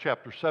Acts,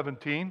 chapter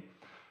 17.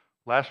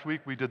 Last week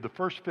we did the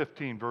first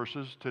 15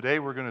 verses. Today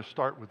we're going to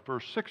start with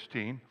verse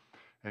 16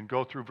 and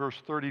go through verse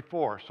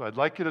 34. So I'd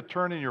like you to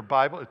turn in your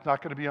Bible. It's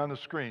not going to be on the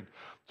screen.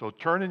 So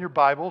turn in your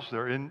Bibles.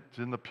 It's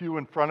in the pew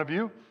in front of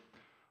you.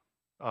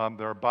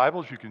 There are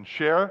Bibles you can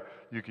share.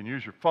 You can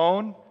use your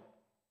phone.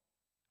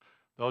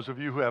 Those of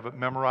you who have it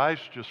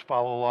memorized, just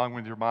follow along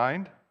with your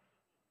mind.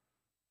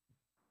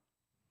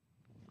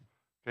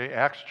 Okay,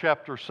 Acts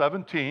chapter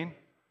 17,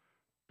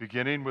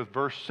 beginning with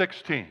verse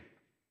 16.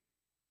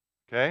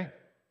 Okay?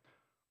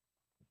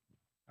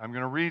 I'm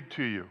going to read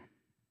to you.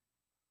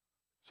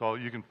 So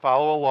you can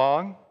follow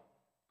along,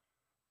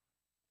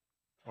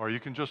 or you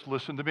can just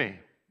listen to me.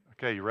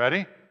 Okay, you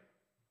ready?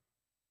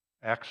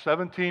 Acts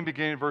 17,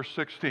 beginning verse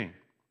 16.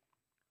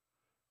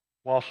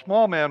 While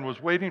small man was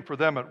waiting for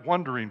them at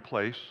Wondering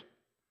Place,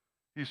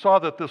 he saw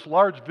that this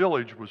large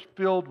village was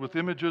filled with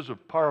images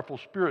of powerful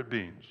spirit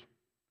beings.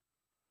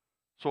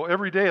 So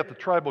every day at the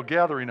tribal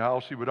gathering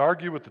house, he would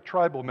argue with the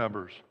tribal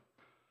members.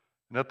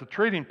 And at the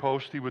trading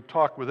post, he would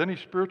talk with any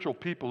spiritual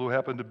people who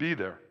happened to be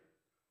there.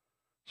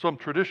 Some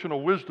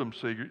traditional wisdom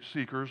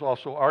seekers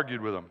also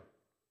argued with him.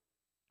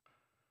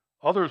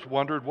 Others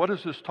wondered, what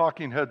is this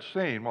talking head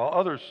saying? While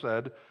others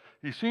said,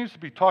 he seems to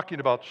be talking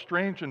about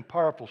strange and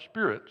powerful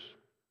spirits.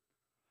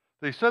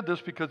 They said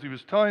this because he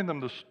was telling them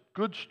the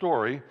good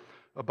story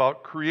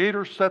about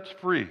Creator sets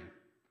free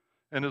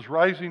and is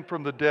rising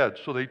from the dead.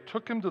 So they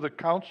took him to the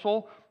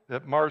council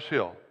at Mars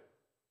Hill.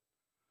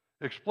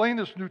 Explain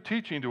this new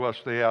teaching to us,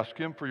 they asked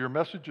him, for your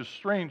message is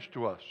strange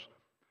to us,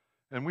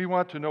 and we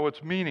want to know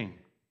its meaning.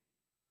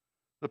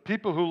 The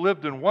people who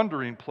lived in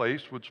Wondering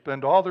Place would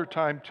spend all their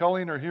time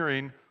telling or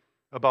hearing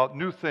about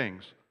new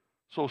things.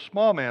 So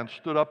Small Man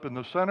stood up in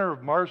the center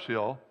of Mars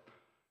Hill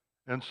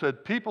and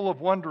said, people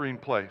of Wondering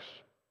Place,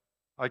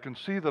 I can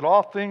see that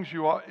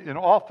in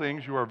all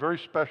things you are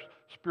very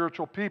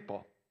spiritual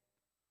people.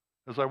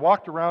 As I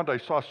walked around, I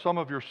saw some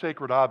of your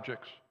sacred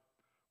objects.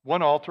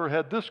 One altar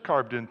had this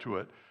carved into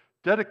it,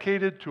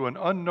 dedicated to an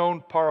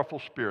unknown powerful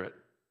spirit.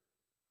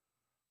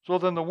 So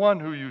then the one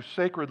who you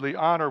sacredly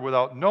honor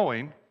without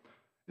knowing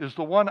is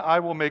the one I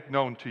will make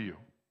known to you.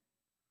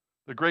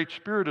 The Great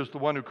Spirit is the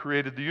one who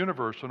created the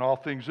universe and all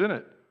things in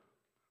it.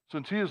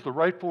 Since he is the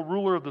rightful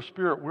ruler of the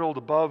spirit world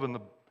above and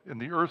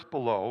the earth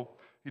below,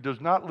 he does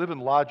not live in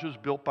lodges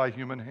built by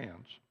human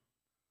hands.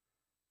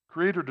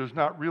 Creator does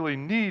not really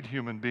need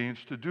human beings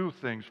to do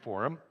things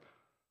for him,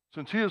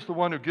 since he is the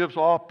one who gives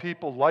all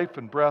people life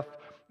and breath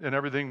and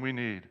everything we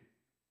need.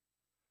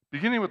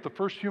 Beginning with the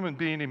first human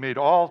being, he made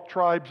all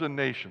tribes and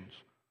nations.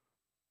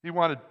 He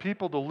wanted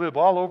people to live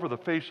all over the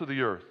face of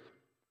the earth.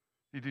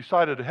 He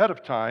decided ahead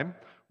of time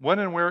when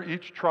and where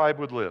each tribe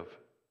would live.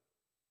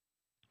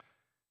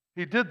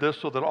 He did this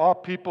so that all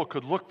people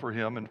could look for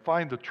him and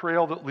find the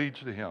trail that leads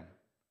to him.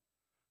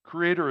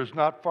 Creator is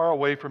not far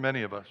away from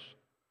any of us.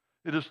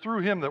 It is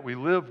through him that we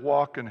live,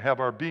 walk, and have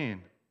our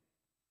being.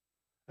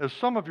 As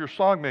some of your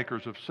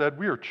songmakers have said,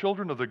 we are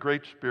children of the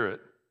Great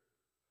Spirit.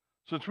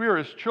 Since we are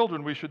his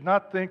children, we should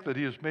not think that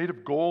he is made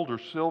of gold or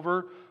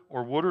silver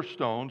or wood or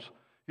stones.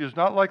 He is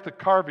not like the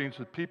carvings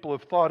that people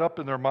have thought up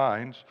in their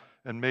minds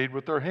and made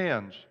with their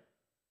hands.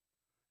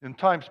 In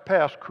times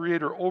past,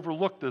 Creator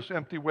overlooked this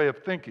empty way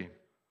of thinking.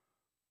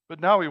 But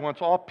now he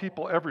wants all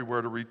people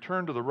everywhere to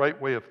return to the right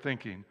way of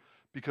thinking,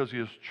 because he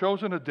has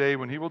chosen a day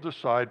when he will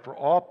decide for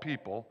all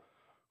people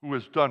who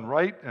has done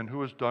right and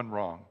who has done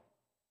wrong.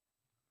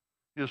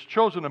 He has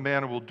chosen a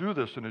man who will do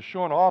this and has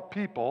shown all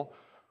people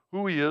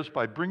who he is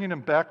by bringing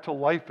him back to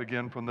life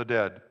again from the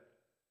dead.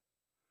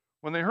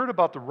 When they heard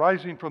about the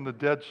rising from the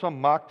dead,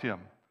 some mocked him,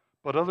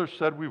 but others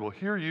said, we will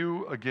hear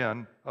you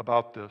again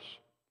about this.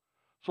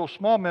 So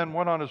Small Man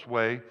went on his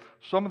way.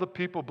 Some of the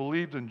people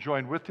believed and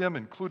joined with him,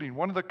 including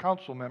one of the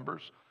council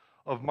members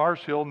of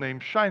Mars Hill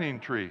named Shining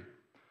Tree,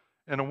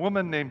 and a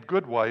woman named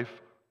Goodwife,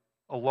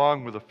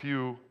 along with a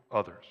few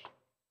others.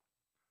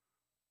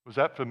 Was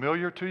that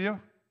familiar to you,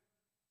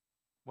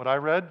 what I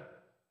read?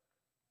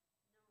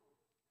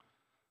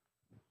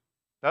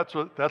 That's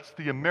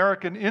the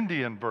American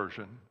Indian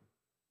version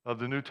of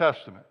the New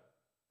Testament.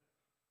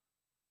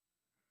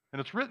 And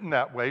it's written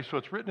that way, so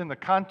it's written in the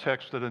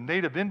context that a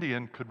native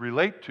Indian could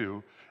relate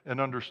to and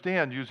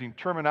understand using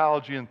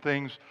terminology and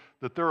things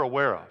that they're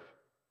aware of.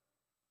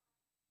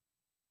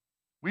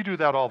 We do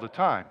that all the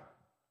time.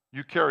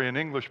 You carry an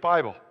English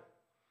Bible.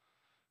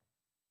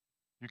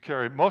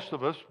 Most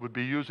of us would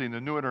be using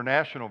the New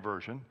International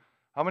Version.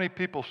 How many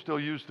people still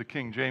use the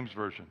King James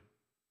Version?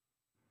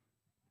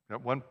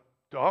 Got one?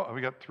 Oh,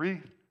 we got three.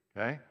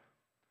 Okay.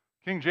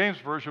 King James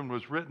Version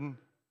was written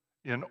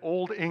in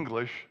Old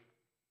English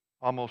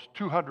almost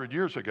 200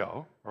 years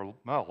ago, or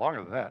no,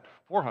 longer than that,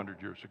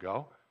 400 years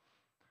ago.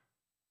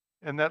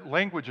 And that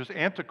language is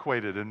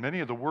antiquated, and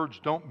many of the words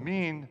don't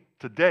mean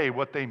today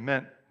what they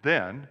meant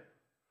then.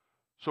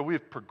 So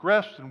we've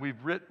progressed, and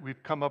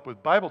we've come up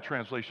with Bible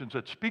translations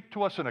that speak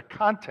to us in a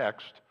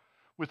context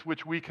with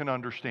which we can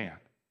understand.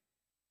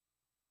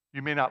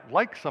 You may not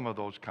like some of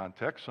those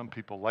contexts. Some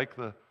people like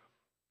the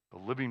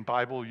Living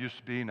Bible used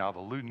to be, now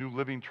the New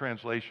Living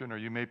Translation, or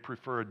you may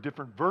prefer a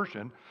different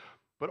version.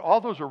 But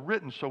all those are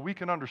written so we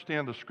can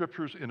understand the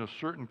Scriptures in a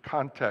certain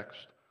context.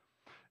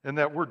 And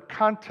that word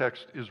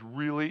context is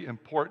really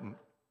important.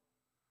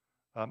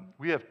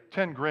 We have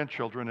 10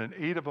 grandchildren, and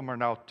 8 of them are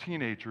now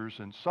teenagers,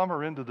 and some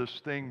are into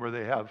this thing where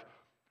they have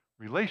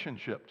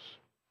relationships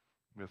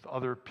with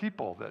other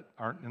people that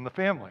aren't in the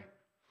family.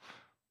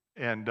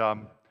 And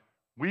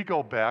we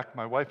go back,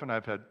 my wife and I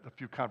have had a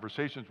few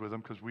conversations with them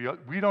because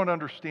we don't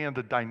understand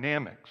the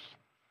dynamics.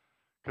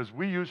 Because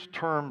we use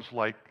terms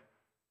like,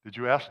 did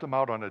you ask them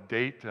out on a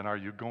date, and are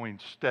you going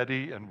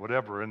steady and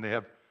whatever, and they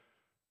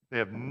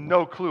have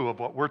no clue of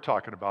what we're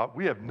talking about.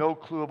 We have no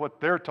clue of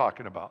what they're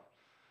talking about.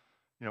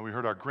 You know, we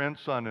heard our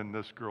grandson and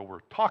this girl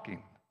were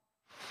talking.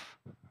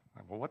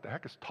 Well, what the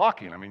heck is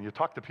talking? I mean, you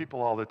talk to people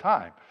all the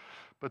time.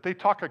 But they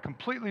talk a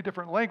completely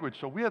different language,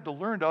 so we had to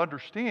learn to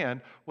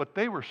understand what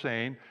they were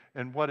saying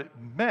and what it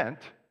meant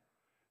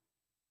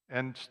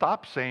and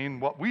stop saying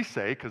what we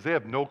say because they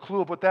have no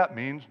clue of what that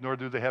means, nor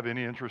do they have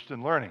any interest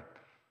in learning.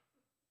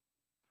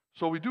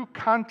 So we do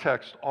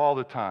context all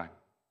the time.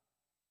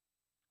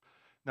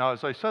 Now,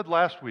 as I said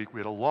last week, we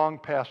had a long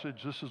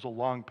passage. This is a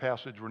long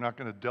passage. We're not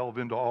going to delve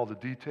into all the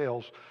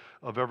details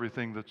of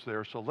everything that's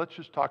there. So let's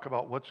just talk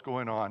about what's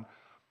going on,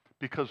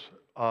 because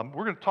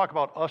we're going to talk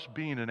about us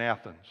being in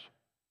Athens.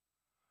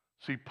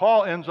 See,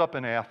 Paul ends up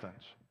in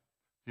Athens.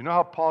 You know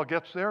how Paul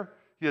gets there?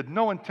 He had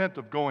no intent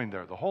of going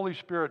there. The Holy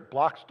Spirit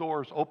blocks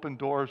doors, opens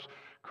doors,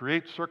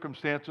 creates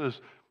circumstances.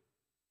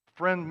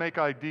 Friends make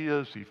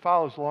ideas. He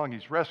follows along.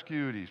 He's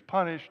rescued. He's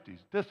punished.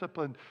 He's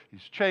disciplined.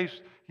 He's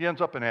chased. He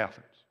ends up in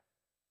Athens.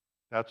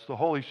 That's the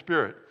Holy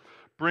Spirit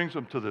brings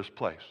him to this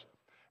place.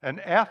 And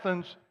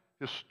Athens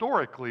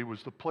historically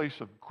was the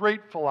place of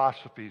great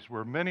philosophies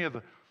where many of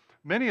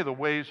the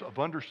ways of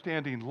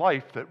understanding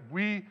life that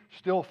we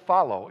still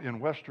follow in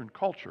Western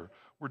culture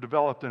were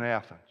developed in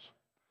Athens.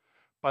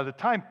 By the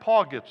time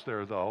Paul gets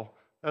there, though,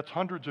 that's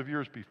hundreds of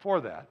years before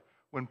that.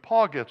 When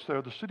Paul gets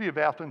there, the city of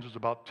Athens is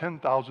about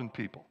 10,000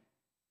 people.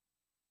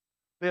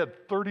 They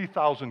had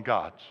 30,000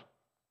 gods.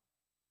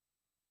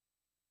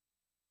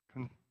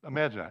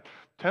 Imagine that.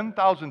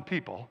 10,000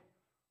 people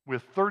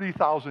with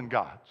 30,000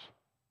 gods,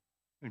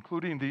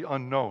 including the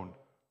unknown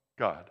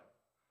God.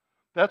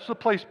 That's the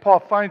place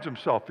Paul finds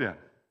himself in.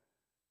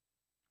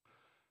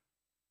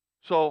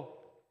 So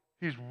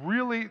he's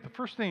really, the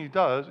first thing he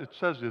does, it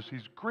says this,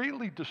 he's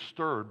greatly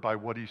disturbed by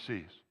what he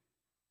sees.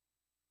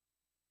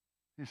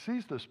 He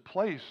sees this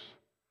place,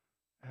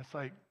 and it's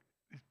like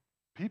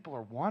people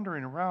are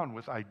wandering around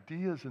with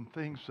ideas and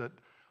things that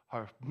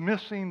are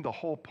missing the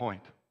whole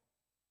point.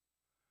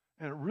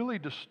 And it really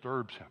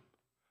disturbs him.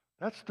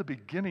 That's the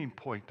beginning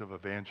point of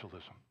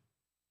evangelism.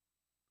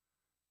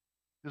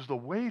 Is the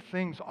way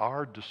things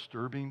are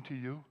disturbing to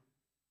you?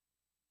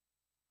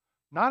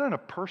 Not in a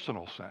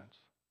personal sense,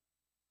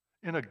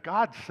 in a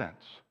God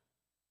sense.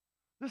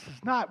 This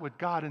is not what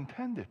God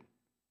intended.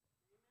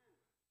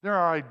 There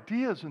are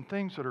ideas and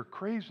things that are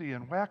crazy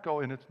and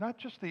wacko, and it's not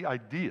just the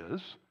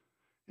ideas,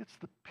 it's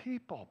the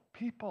people.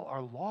 People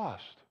are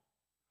lost.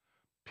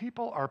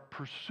 People are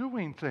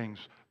pursuing things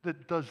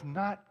that does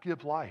not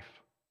give life.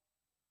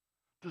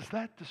 Does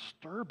that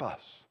disturb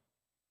us?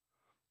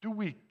 Do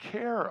we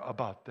care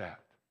about that?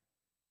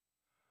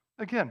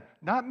 Again,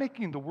 not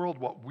making the world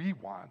what we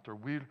want, or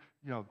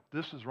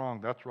this is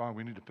wrong, that's wrong,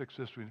 we need to fix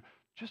this.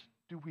 Just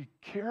do we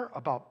care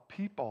about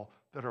people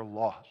that are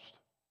lost?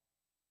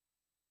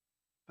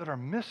 That are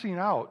missing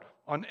out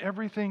on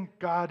everything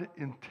God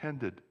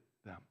intended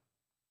them.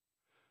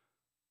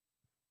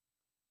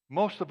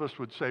 Most of us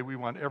would say we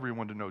want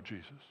everyone to know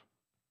Jesus.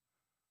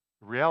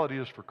 The reality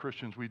is, for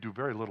Christians, we do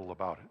very little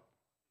about it.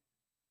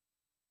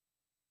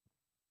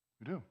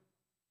 We do.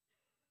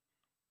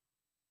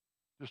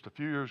 Just a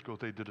few years ago,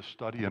 they did a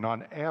study, and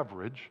on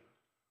average,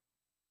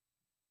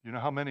 you know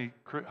how many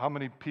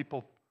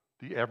people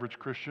the average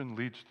Christian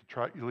leads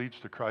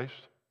to Christ?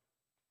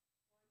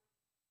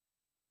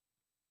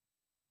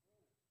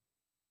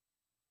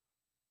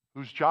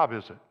 Whose job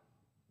is it?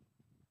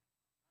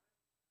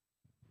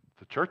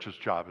 The church's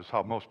job is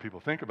how most people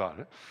think about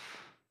it.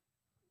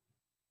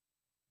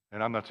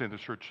 And I'm not saying the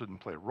church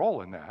shouldn't play a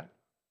role in that.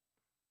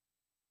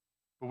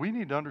 But we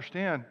need to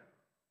understand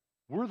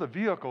we're the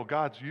vehicle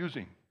God's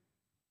using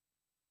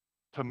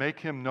to make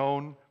him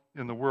known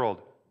in the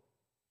world.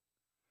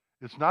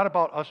 It's not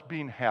about us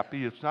being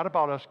happy. It's not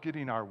about us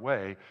getting our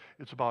way.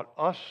 It's about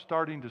us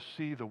starting to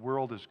see the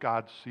world as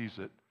God sees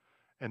it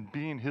and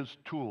being his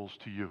tools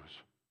to use.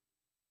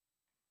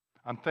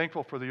 I'm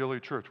thankful for the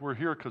early church. We're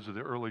here because of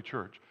the early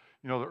church.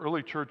 You know, the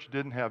early church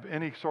didn't have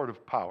any sort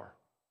of power.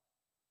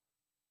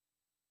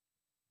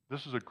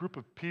 This is a group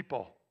of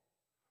people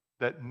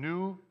that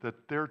knew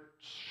that their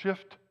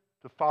shift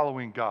to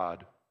following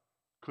God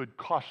could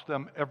cost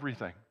them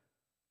everything.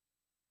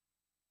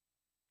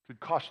 Could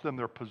cost them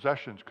their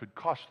possessions, could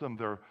cost them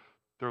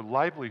their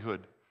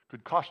livelihood,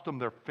 could cost them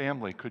their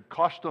family, could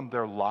cost them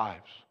their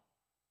lives.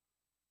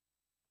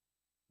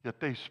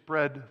 Yet they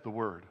spread the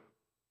word.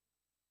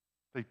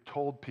 They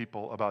told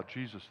people about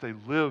Jesus. They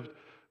lived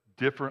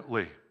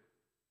differently.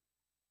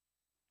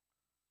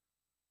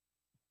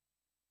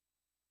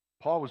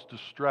 Paul was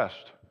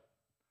distressed,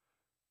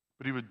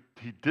 but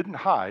he didn't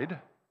hide.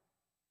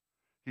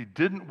 He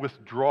didn't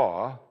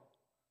withdraw.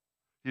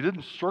 He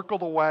didn't circle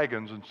the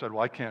wagons and said,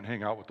 well, I can't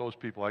hang out with those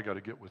people. I got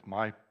to get with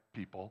my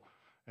people,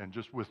 and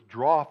just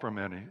withdraw from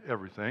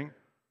everything.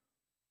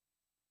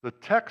 The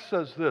text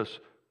says this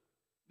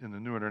in the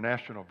New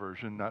International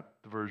Version, not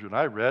the version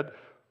I read.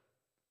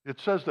 It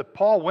says that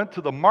Paul went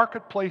to the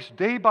marketplace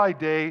day by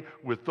day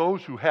with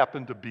those who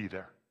happened to be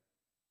there.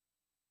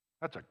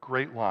 That's a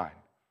great line.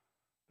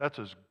 That's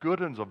as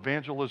good an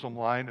evangelism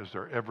line as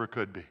there ever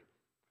could be.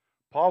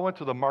 Paul went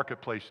to the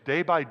marketplace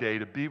day by day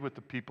to be with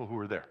the people who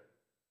were there.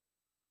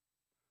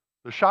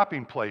 The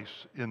shopping place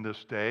in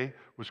this day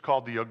was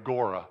called the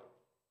Agora.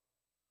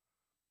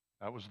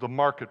 That was the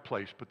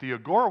marketplace. But the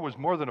Agora was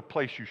more than a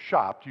place you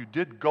shopped. You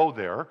did go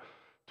there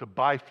to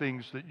buy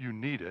things that you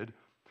needed.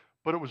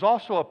 But it was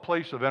also a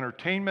place of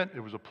entertainment. It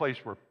was a place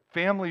where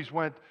families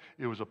went.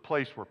 It was a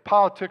place where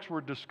politics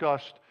were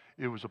discussed.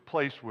 It was a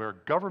place where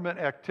government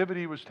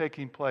activity was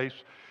taking place.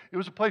 It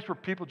was a place where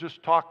people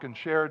just talked and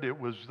shared. It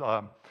was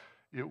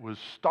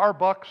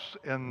Starbucks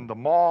and the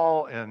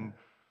mall and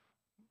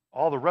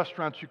all the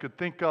restaurants you could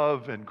think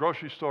of and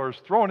grocery stores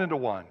thrown into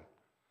one.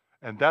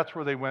 And that's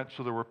where they went.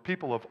 So there were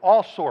people of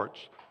all sorts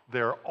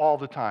there all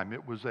the time.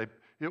 It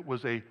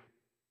was a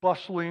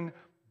bustling,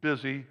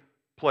 busy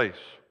place.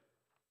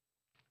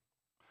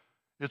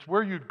 It's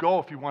where you'd go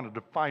if you wanted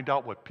to find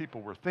out what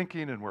people were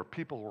thinking and where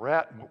people were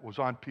at and what was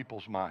on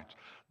people's minds.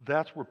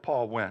 That's where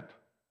Paul went.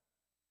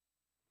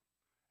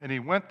 And he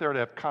went there to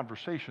have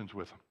conversations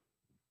with them.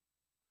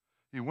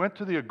 He went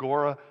to the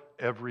Agora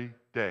every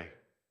day.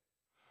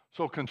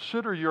 So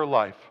consider your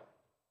life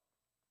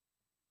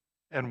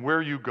and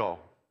where you go.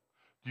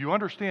 Do you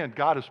understand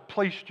God has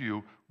placed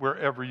you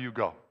wherever you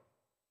go?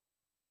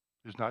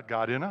 Is not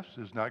God in us?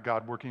 Is not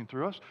God working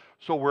through us?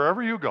 So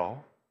wherever you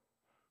go,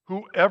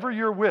 whoever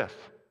you're with,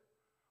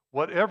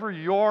 whatever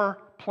your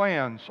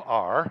plans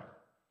are,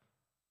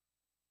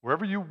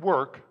 wherever you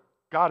work,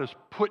 God has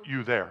put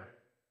you there.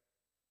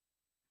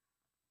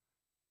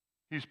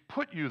 He's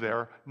put you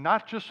there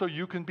not just so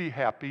you can be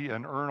happy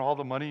and earn all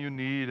the money you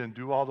need and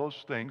do all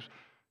those things.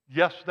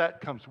 Yes,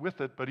 that comes with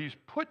it, but he's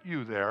put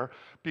you there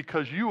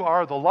because you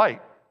are the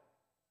light.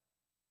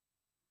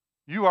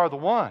 You are the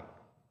one.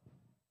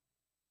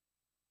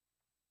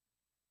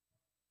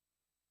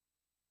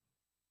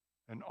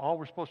 And all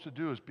we're supposed to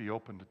do is be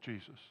open to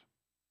Jesus.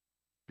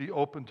 Be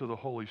open to the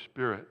Holy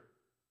Spirit.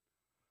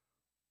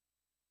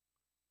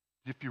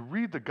 If you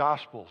read the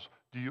Gospels,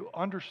 do you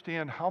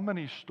understand how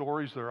many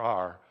stories there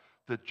are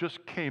that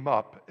just came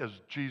up as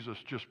Jesus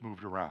just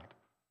moved around?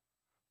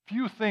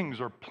 Few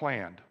things are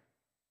planned.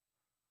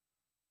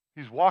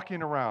 He's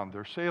walking around.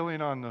 They're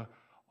sailing on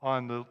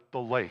the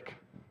lake.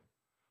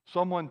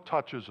 Someone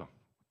touches them.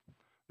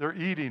 They're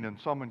eating and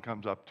someone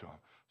comes up to them.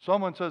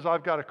 Someone says,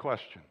 I've got a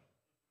question.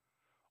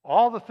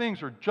 All the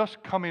things are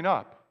just coming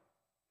up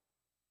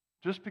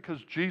just because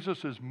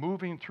Jesus is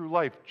moving through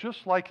life,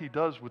 just like he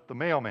does with the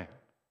mailman.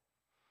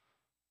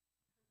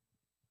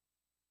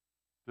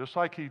 Just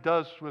like he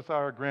does with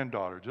our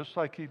granddaughter, just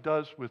like he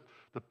does with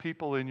the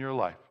people in your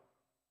life.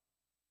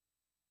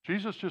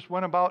 Jesus just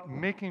went about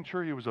making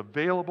sure he was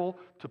available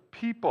to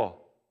people.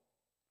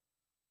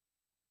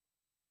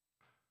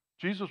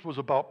 Jesus was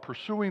about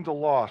pursuing the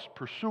lost,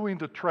 pursuing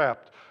the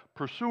trapped,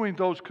 pursuing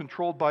those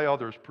controlled by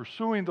others,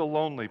 pursuing the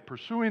lonely,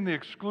 pursuing the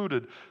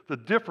excluded, the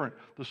different,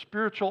 the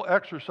spiritual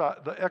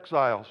the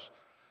exiles.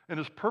 And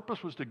his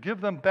purpose was to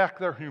give them back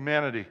their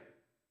humanity.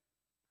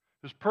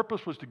 His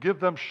purpose was to give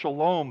them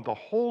shalom, the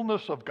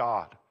wholeness of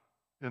God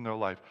in their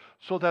life,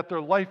 so that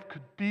their life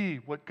could be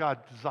what God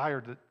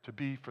desired it to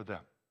be for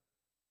them.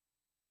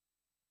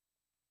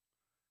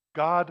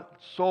 God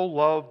so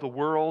loved the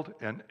world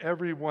and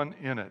everyone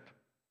in it,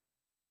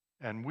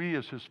 and we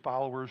as his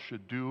followers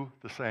should do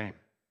the same.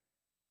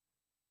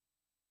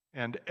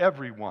 And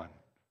everyone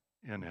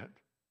in it.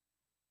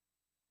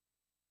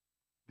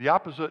 The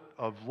opposite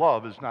of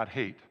love is not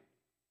hate.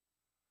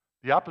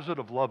 The opposite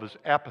of love is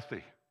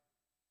apathy.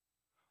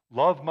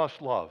 Love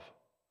must love.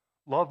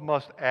 Love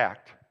must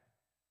act.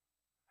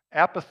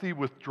 Apathy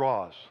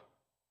withdraws.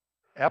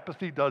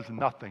 Apathy does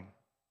nothing.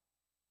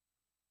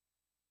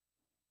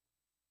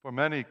 For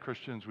many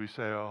Christians, we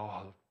say,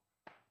 oh,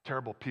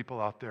 terrible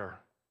people out there.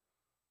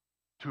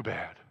 Too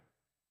bad.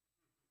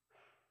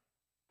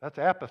 That's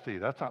apathy.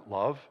 That's not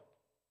love.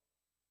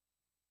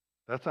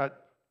 That's not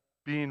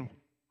being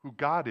who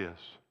God is.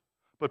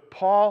 But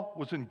Paul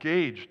was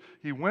engaged.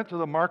 He went to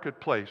the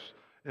marketplace,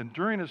 and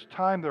during his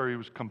time there, he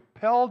was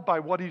compelled by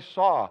what he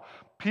saw.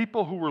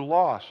 People who were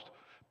lost,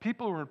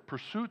 people who were in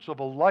pursuits of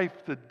a life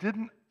that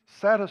didn't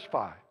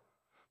satisfy,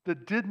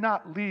 that did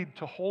not lead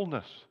to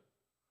wholeness,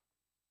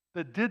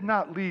 that did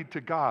not lead to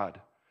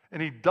God.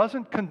 And he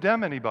doesn't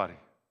condemn anybody.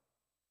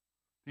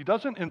 He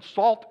doesn't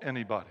insult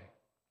anybody.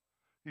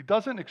 He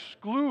doesn't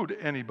exclude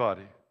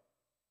anybody.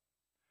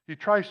 He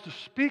tries to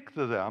speak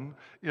to them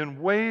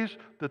in ways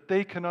that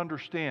they can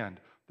understand.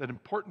 That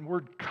important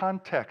word,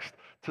 context,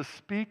 to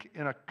speak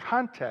in a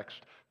context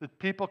that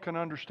people can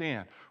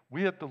understand.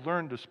 We have to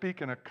learn to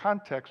speak in a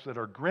context that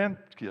our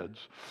grandkids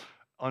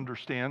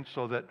understand,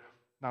 so that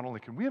not only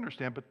can we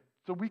understand, but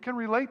so we can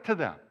relate to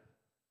them,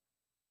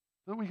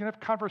 so that we can have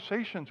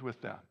conversations with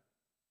them,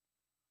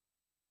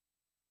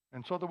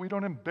 and so that we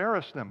don't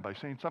embarrass them by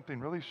saying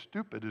something really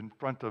stupid in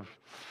front of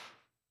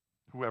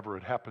whoever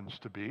it happens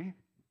to be.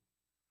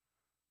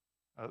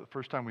 The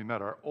first time we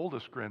met our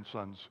oldest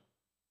grandson's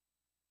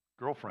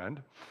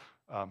girlfriend,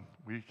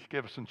 we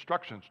gave us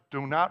instructions.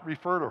 Do not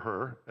refer to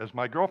her as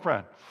my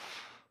girlfriend.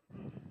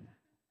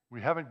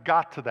 We haven't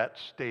got to that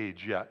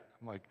stage yet.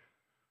 I'm like,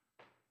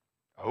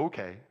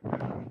 okay.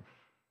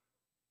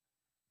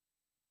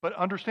 But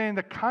understanding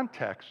the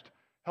context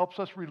helps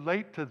us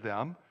relate to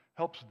them,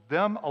 helps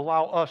them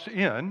allow us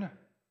in,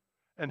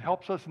 and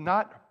helps us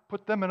not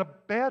put them in a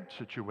bad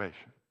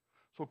situation.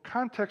 So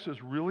context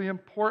is really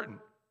important.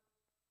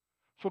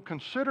 So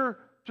consider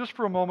just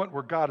for a moment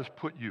where God has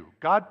put you.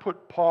 God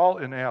put Paul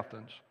in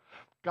Athens.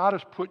 God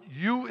has put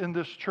you in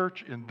this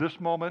church in this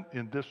moment,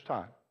 in this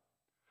time.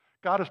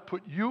 God has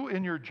put you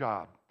in your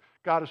job.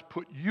 God has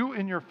put you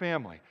in your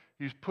family.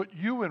 He's put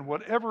you in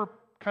whatever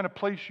kind of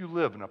place you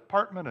live, an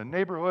apartment, a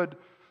neighborhood,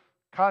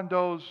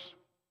 condos,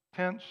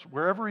 tents,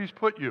 wherever he's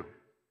put you.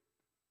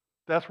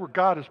 That's where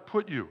God has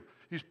put you.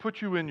 He's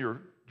put you in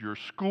your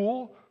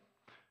school.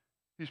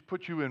 He's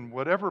put you in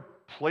whatever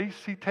place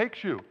he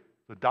takes you.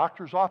 The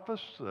doctor's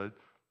office,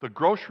 the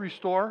grocery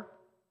store,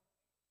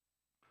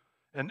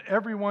 and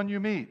everyone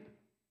you meet.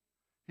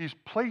 He's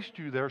placed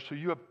you there so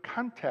you have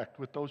contact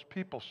with those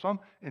people, some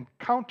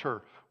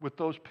encounter with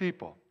those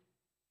people.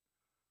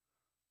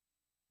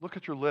 Look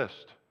at your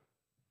list.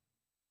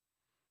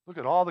 Look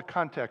at all the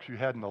contacts you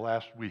had in the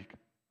last week.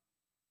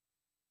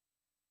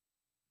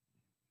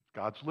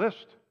 God's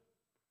list.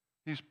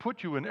 He's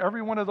put you in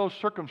every one of those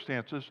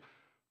circumstances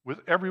with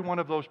every one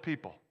of those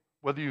people.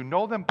 Whether you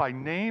know them by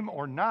name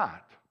or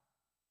not,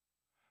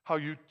 how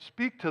you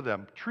speak to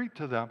them, treat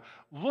to them,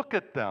 look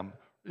at them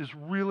is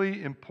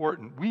really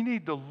important. We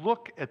need to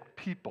look at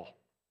people.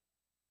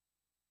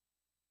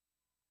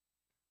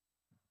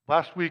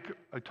 Last week,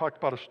 I talked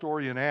about a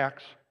story in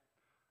Acts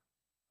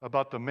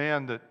about the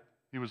man that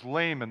he was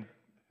lame and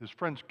his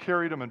friends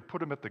carried him and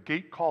put him at the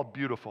gate called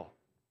Beautiful.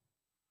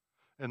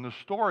 And the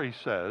story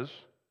says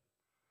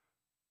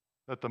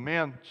that the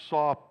man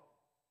saw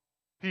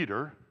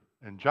Peter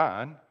and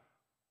John,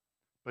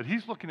 but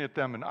he's looking at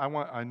them and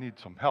I need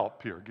some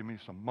help here. Give me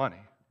some money.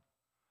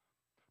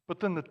 But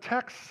then the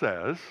text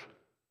says,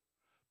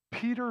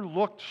 Peter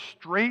looked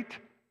straight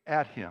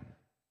at him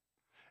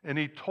and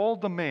he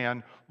told the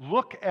man,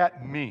 look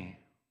at me.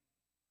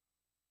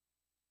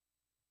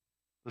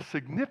 The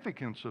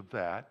significance of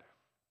that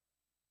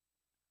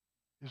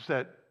is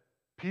that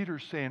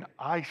Peter's saying,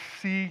 I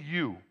see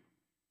you.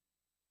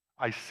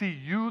 I see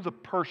you, the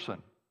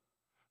person,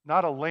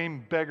 not a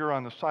lame beggar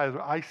on the side of the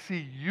road. I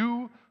see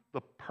you,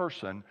 the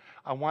person.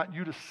 I want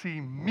you to see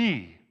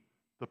me,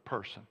 the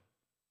person.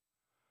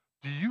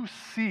 Do you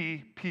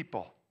see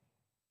people?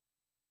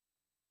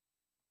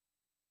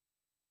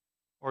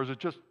 Or is it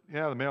just,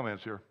 yeah, the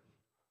mailman's here?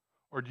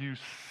 Or do you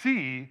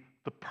see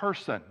the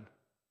person?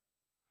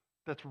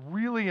 That's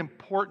really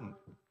important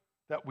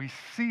that we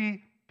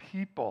see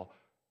people.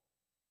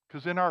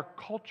 Because in our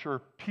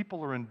culture,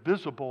 people are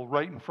invisible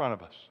right in front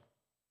of us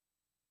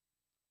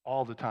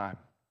all the time.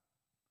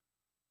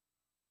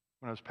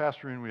 When I was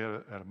pastoring, we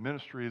had a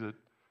ministry that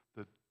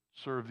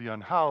served the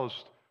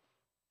unhoused,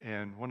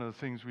 and one of the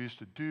things we used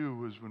to do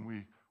was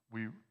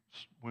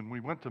when we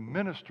went to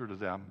minister to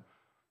them,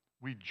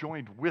 we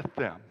joined with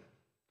them.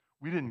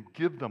 We didn't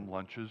give them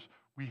lunches,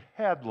 we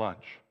had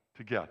lunch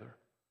together.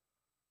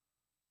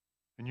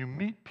 And you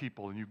meet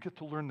people and you get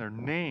to learn their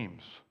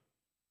names.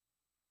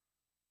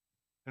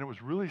 And it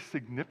was really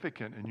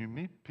significant, and you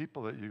meet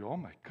people that you go, oh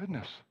my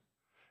goodness,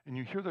 and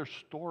you hear their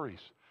stories.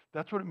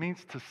 That's what it means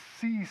to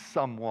see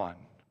someone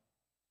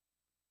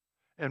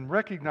and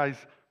recognize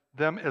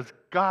them as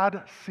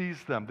God sees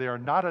them. They are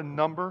not a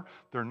number,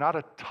 they're not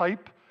a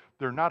type,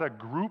 they're not a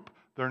group,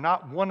 they're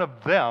not one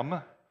of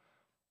them.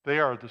 They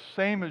are the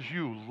same as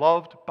you,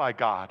 loved by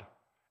God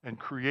and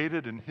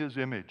created in His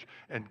image.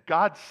 And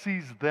God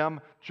sees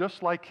them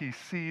just like He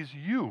sees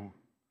you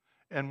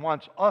and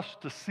wants us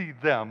to see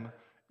them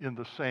in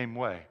the same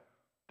way.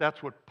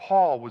 That's what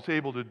Paul was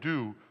able to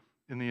do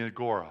in the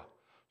Agora.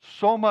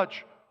 So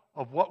much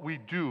of what we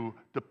do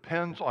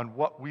depends on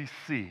what we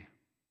see.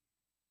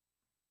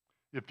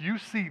 If you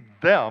see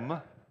them,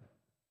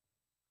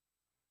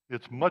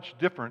 it's much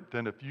different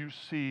than if you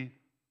see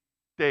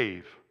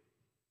Dave.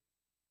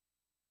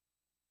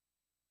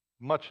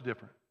 Much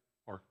different.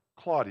 Or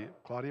Claudia.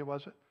 Claudia,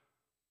 was it?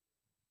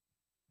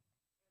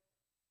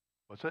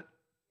 What's it?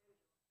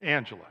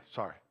 Angela,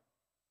 sorry.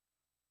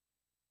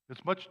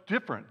 It's much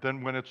different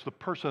than when it's the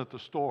person at the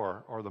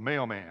store or the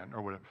mailman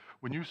or whatever.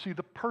 When you see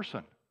the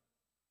person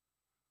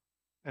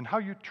and how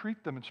you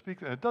treat them and speak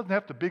to them. It doesn't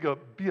have to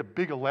be a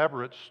big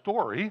elaborate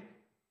story.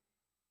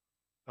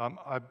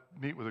 I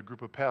meet with a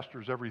group of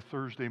pastors every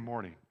Thursday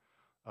morning.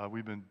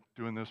 We've been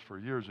doing this for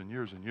years and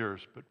years and years,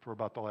 but for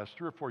about the last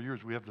 3 or 4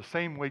 years, we have the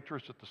same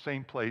waitress at the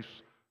same place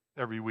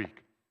every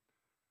week.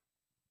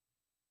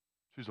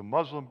 She's a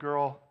Muslim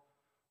girl,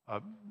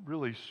 a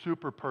really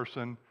super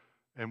person,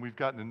 and we've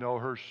gotten to know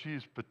her.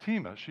 She's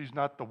Fatima. She's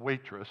not the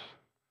waitress.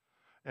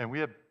 And we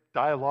have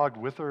dialogue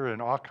with her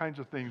and all kinds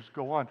of things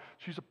go on.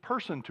 She's a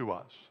person to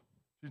us.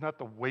 She's not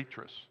the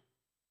waitress.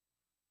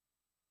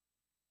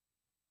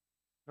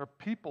 There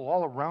are people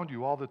all around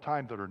you all the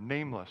time that are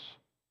nameless.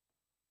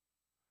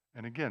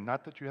 And again,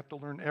 not that you have to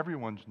learn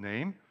everyone's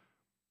name,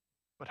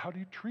 but how do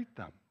you treat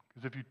them?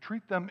 Because if you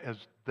treat them as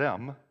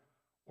them,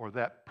 or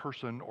that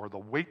person, or the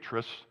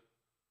waitress,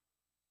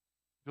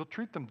 you'll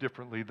treat them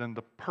differently than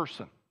the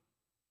person.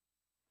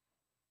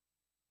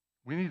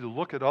 We need to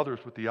look at others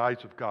with the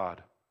eyes of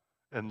God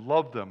and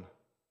love them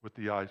with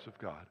the eyes of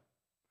God.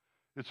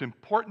 It's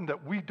important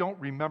that we don't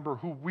remember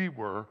who we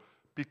were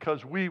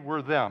because we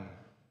were them.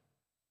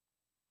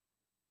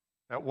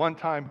 At one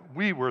time,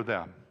 we were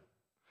them.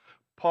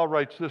 Paul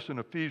writes this in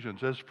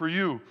Ephesians, "As for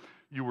you,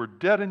 you were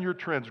dead in your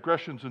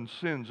transgressions and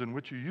sins in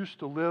which you used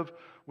to live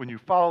when you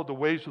followed the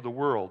ways of the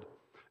world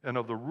and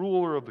of the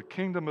ruler of the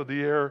kingdom of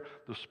the air,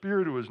 the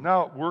spirit who is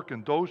now at work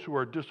in those who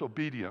are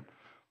disobedient."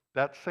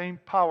 That same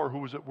power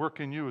who is at work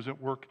in you is at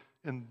work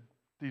in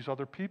these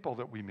other people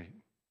that we meet.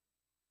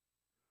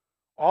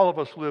 All of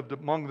us lived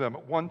among them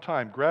at one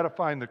time,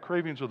 gratifying the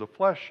cravings of the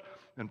flesh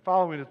and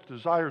following its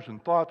desires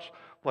and thoughts.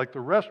 Like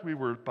the rest, we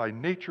were by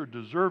nature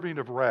deserving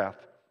of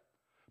wrath.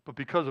 But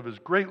because of His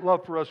great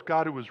love for us,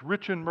 God, who is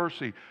rich in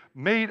mercy,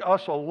 made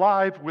us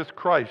alive with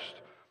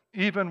Christ,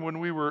 even when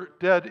we were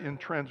dead in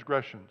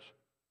transgressions.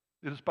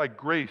 It is by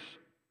grace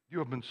you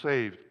have been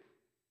saved.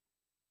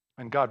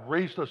 And God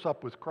raised us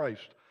up with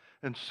Christ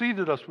and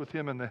seated us with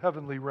Him in the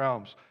heavenly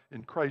realms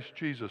in Christ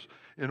Jesus,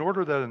 in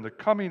order that in the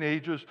coming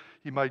ages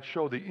He might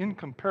show the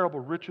incomparable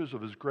riches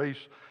of His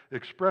grace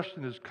expressed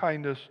in His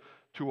kindness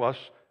to us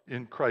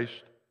in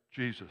Christ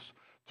Jesus.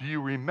 Do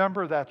you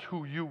remember that's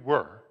who you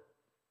were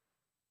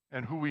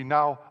and who we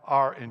now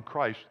are in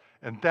Christ?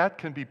 And that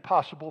can be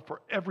possible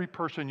for every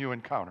person you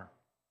encounter.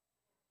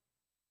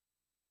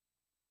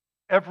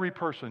 Every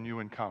person you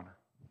encounter.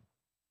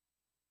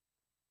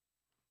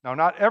 Now,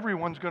 not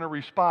everyone's going to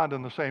respond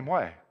in the same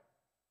way.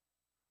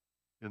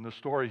 In the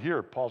story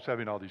here, Paul's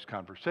having all these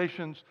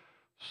conversations.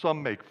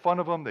 Some make fun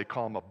of him. They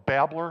call him a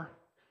babbler,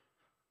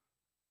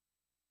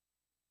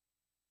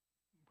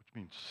 which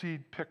means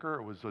seed picker.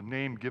 It was a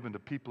name given to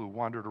people who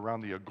wandered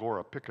around the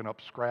agora picking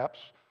up scraps,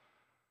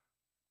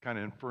 kind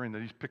of inferring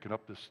that he's picking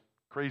up this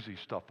crazy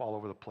stuff all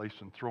over the place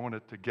and throwing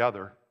it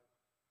together.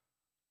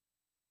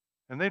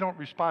 And they don't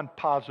respond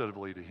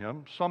positively to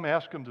him. Some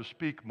ask him to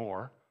speak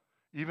more.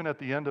 Even at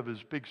the end of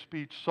his big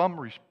speech, some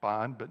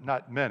respond, but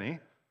not many.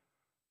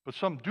 But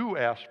some do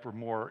ask for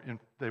more if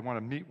they want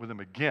to meet with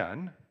him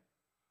again.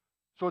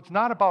 So it's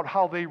not about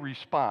how they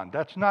respond.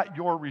 That's not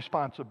your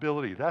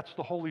responsibility. That's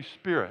the Holy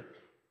Spirit.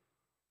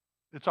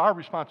 It's our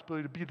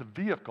responsibility to be the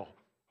vehicle.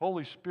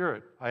 Holy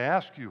Spirit, I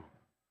ask you,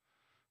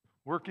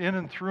 work in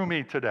and through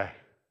me today.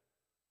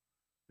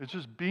 It's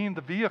just being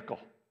the vehicle.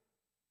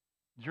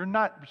 You're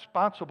not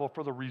responsible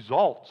for the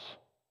results.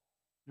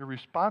 You're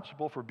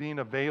responsible for being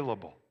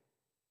available.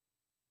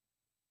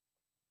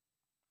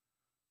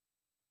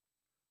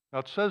 Now,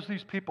 it says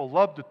these people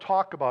love to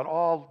talk about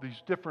all these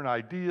different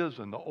ideas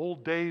and the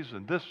old days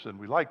and this, and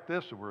we like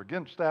this, and we're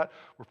against that,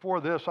 we're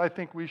for this, I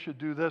think we should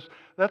do this.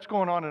 That's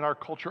going on in our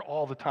culture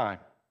all the time.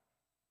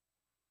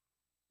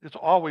 It's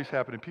always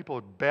happening. People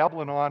are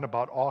babbling on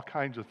about all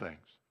kinds of things.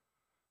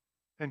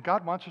 And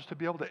God wants us to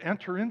be able to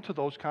enter into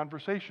those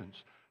conversations,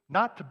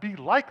 not to be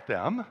like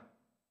them,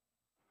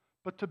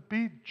 but to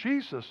be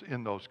Jesus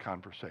in those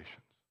conversations.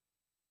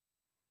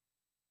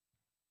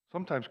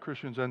 Sometimes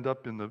Christians end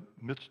up in the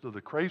midst of the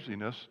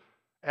craziness,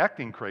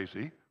 acting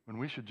crazy, when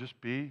we should just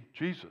be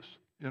Jesus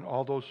in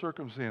all those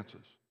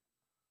circumstances.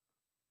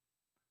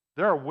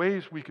 There are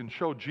ways we can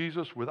show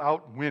Jesus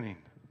without winning.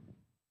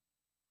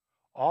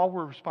 All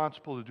we're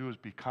responsible to do is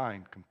be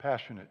kind,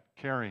 compassionate,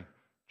 caring,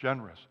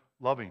 generous,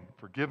 loving,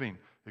 forgiving,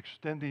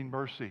 extending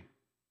mercy,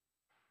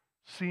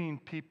 seeing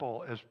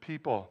people as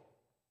people.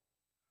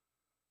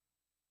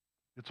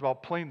 It's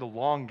about playing the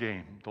long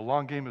game. The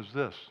long game is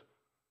this.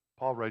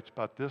 Paul writes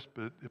about this,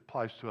 but it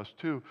applies to us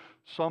too.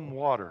 Some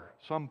water,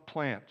 some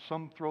plant,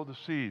 some throw the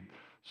seed,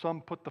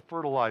 some put the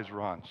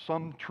fertilizer on,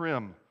 some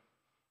trim,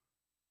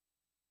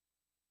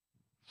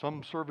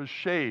 some serve as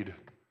shade,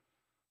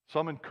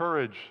 some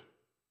encourage.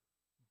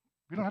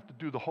 You don't have to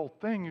do the whole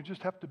thing. You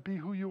just have to be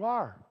who you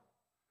are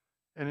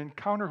and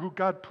encounter who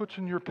God puts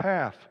in your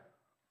path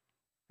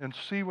and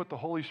see what the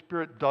Holy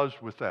Spirit does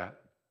with that.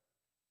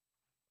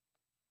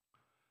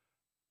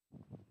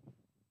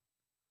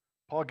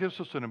 Paul gives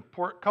us a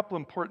couple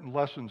important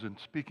lessons in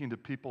speaking to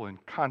people in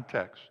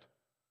context.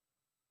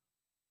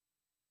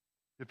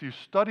 If you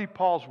study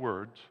Paul's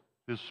words,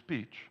 his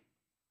speech,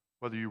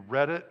 whether you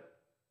read it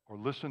or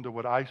listened to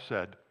what I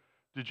said,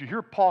 did you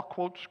hear Paul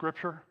quote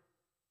Scripture?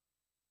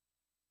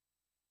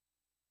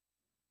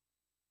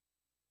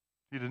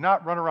 He did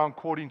not run around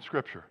quoting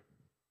Scripture.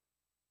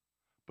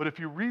 But if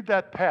you read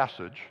that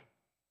passage,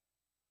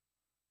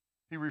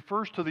 he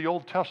refers to the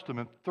Old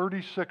Testament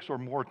 36 or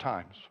more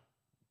times.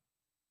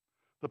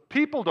 The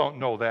people don't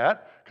know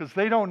that because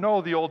they don't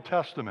know the Old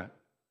Testament.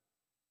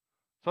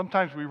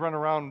 Sometimes we run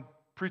around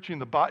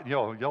preaching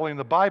yelling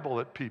the Bible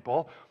at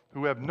people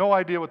who have no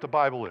idea what the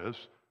Bible is,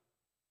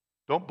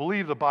 don't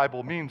believe the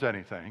Bible means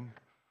anything,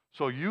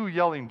 so you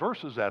yelling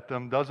verses at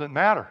them doesn't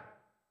matter.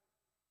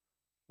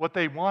 What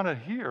they want to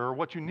hear,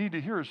 what you need to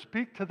hear is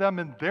speak to them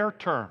in their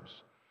terms.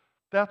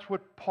 That's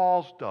what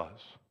Paul does.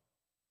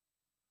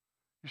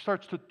 He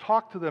starts to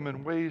talk to them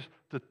in ways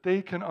that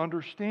they can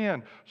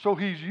understand. So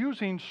he's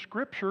using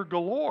Scripture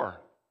galore.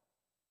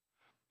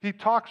 He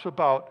talks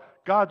about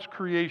God's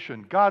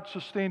creation, God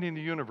sustaining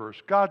the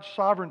universe, God's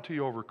sovereignty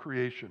over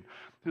creation,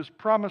 His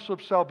promise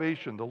of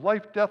salvation, the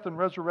life, death, and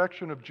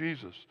resurrection of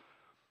Jesus.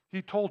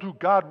 He told who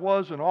God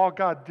was and all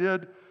God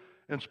did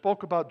and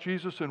spoke about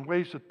Jesus in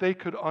ways that they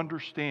could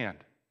understand.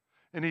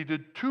 And he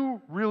did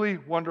two really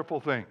wonderful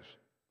things.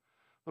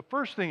 The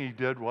first thing he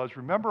did was,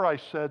 remember I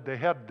said they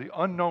had the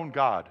unknown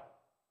God.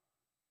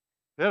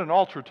 They had an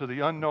altar to the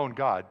unknown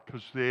God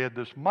because they had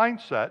this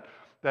mindset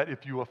that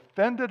if you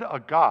offended a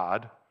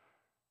God,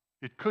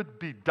 it could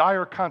be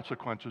dire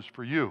consequences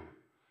for you.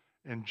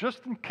 And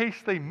just in case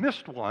they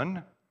missed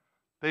one,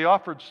 they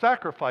offered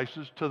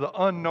sacrifices to the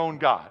unknown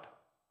God.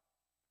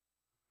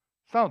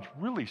 Sounds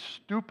really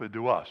stupid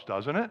to us,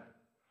 doesn't it?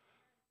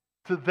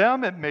 To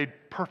them, it made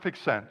perfect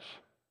sense.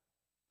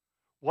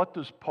 What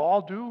does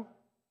Paul do?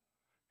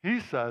 He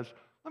says,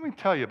 let me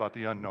tell you about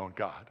the unknown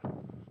God.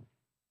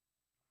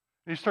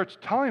 He starts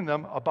telling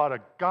them about a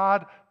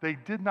God they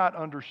did not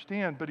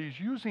understand, but he's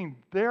using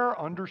their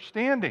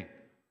understanding.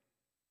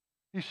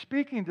 He's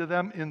speaking to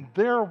them in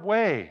their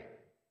way.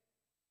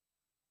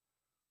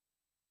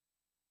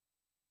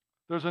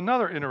 There's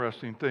another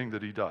interesting thing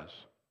that he does.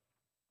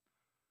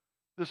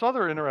 This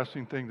other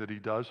interesting thing that he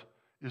does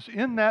is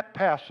in that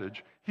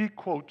passage, he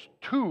quotes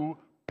two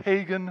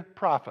pagan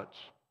prophets.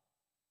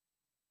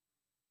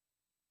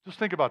 Just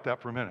think about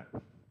that for a minute.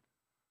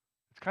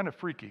 It's kind of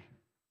freaky.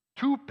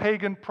 Two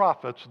pagan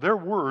prophets, their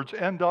words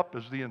end up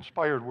as the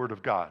inspired word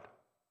of God.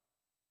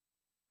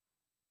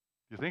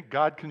 You think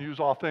God can use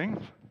all things?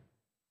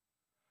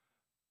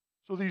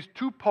 So these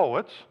two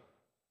poets,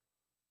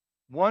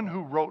 one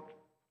who wrote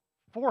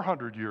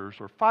 400 years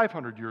or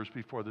 500 years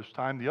before this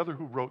time, the other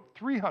who wrote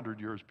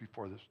 300 years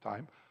before this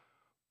time,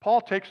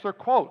 Paul takes their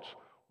quotes.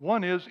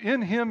 One is,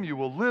 in him you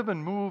will live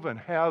and move and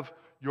have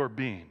your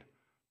being.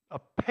 A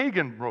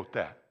pagan wrote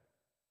that.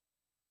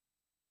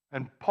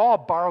 And Paul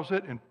borrows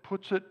it and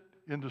puts it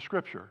into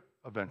Scripture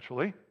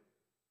eventually.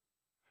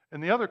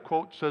 And the other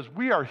quote says,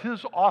 we are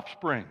his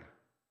offspring.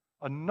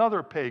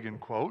 Another pagan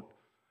quote.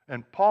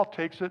 And Paul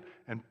takes it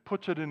and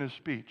puts it in his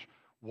speech.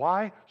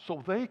 Why?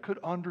 So they could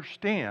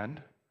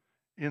understand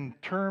in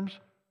terms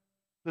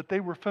that they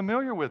were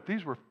familiar with.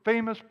 These were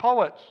famous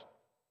poets.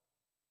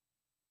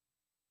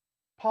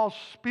 Paul's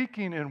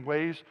speaking in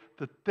ways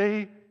that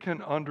they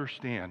can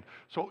understand.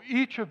 So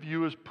each of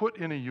you is put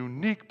in a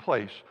unique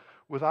place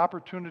with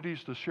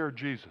opportunities to share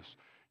Jesus.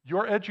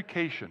 Your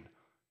education,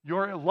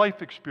 your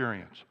life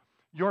experience,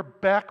 your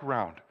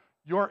background,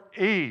 your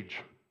age,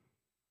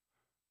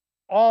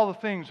 all the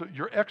things,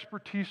 your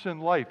expertise in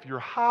life, your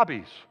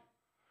hobbies,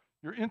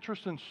 your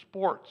interest in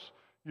sports,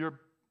 your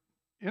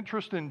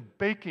interest in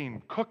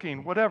baking,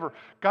 cooking, whatever.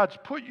 God's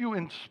put you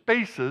in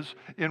spaces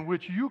in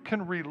which you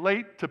can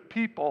relate to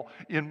people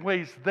in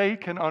ways they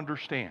can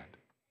understand.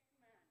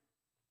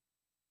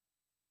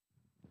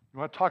 You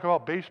want to talk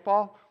about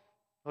baseball?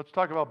 Let's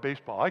talk about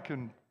baseball. I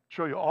can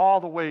show you all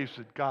the ways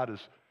that God is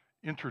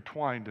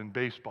intertwined in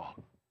baseball.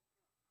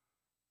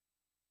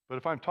 But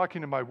if I'm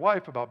talking to my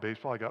wife about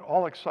baseball, I got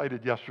all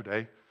excited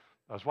yesterday.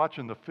 I was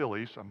watching the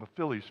Phillies. I'm a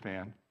Phillies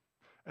fan.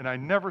 And I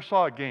never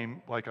saw a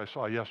game like I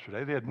saw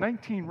yesterday. They had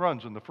 19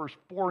 runs in the first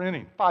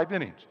 5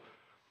 innings.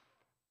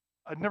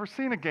 I'd never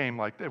seen a game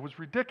like that. It was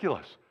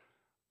ridiculous.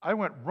 I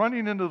went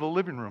running into the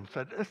living room,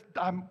 said,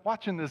 I'm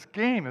watching this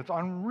game. It's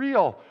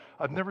unreal.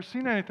 I've never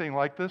seen anything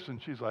like this.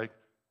 And she's like,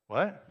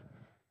 what?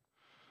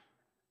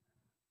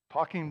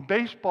 Talking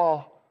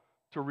baseball.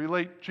 to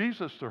relate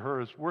Jesus to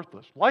her is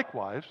worthless.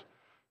 Likewise,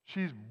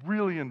 she's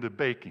really into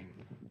baking.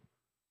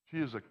 She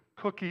is a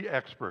cookie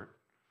expert.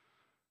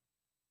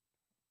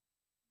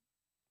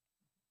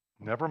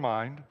 Never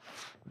mind.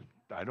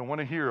 I don't want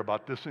to hear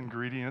about this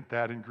ingredient,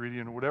 that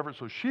ingredient, or whatever.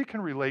 So she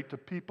can relate to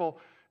people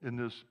in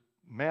this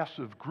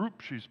massive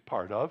group she's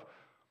part of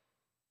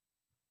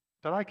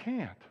that I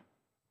can't.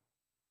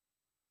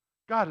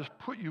 God has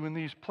put you in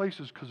these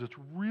places because it's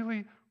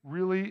really,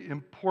 really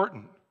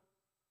important.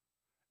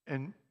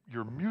 And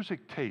your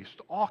music taste,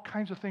 all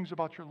kinds of things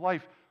about your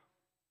life,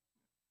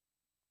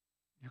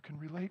 you can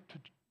relate to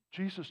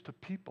Jesus to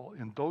people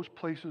in those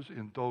places,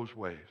 in those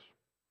ways.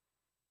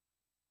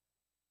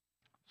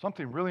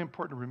 Something really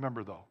important to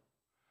remember, though.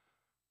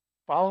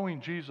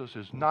 Following Jesus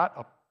is not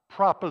a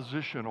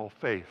propositional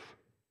faith.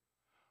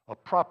 A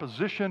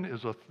proposition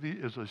is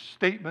a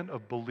statement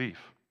of belief.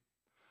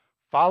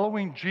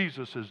 Following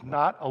Jesus is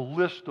not a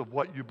list of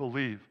what you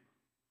believe.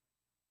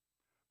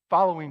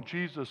 Following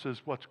Jesus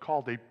is what's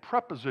called a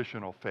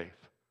prepositional faith.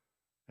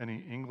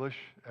 Any English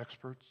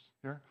experts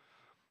here?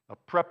 A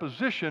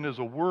preposition is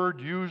a word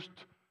used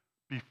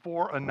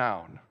before a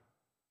noun.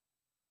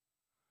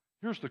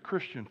 Here's the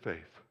Christian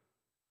faith.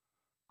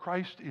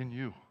 Christ in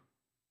you,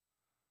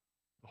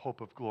 the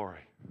hope of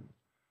glory.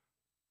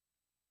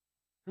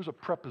 Here's a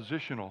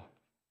prepositional.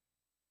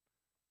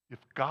 If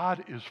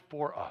God is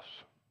for us.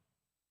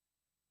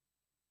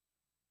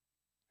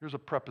 Here's a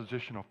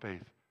prepositional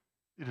faith.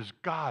 It is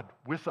God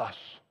with us.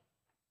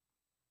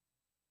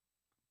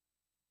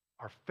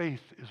 Our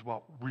faith is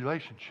about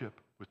relationship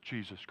with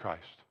Jesus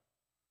Christ.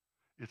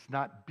 It's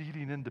not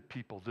beating into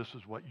people, this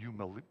is what you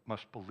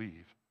must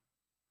believe.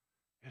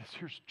 It is,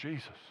 here's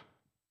Jesus.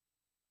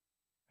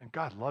 And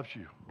God loves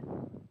you.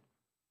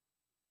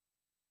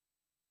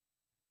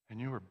 And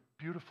you are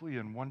beautifully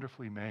and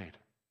wonderfully made.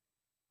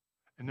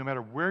 And no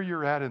matter where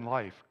you're at in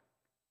life,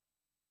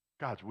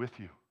 God's with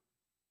you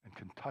and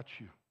can touch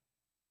you.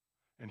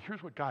 And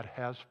here's what God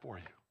has for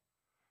you.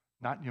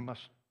 Not you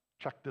must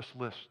check this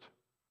list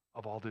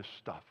of all this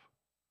stuff.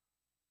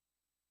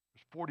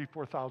 There's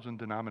 44,000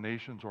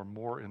 denominations or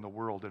more in the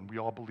world, and we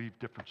all believe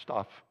different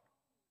stuff.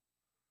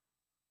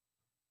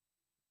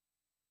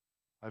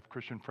 I have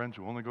Christian friends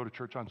who only go to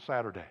church on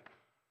Saturday.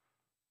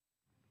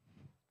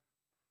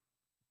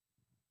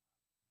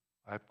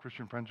 I have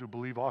Christian friends who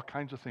believe all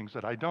kinds of things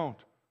that I don't.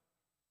 But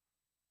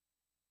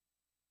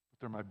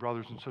they're my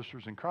brothers and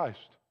sisters in Christ.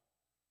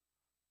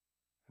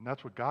 And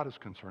that's what God is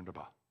concerned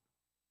about.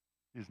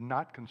 He's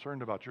not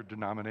concerned about your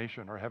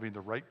denomination or having the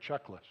right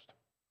checklist.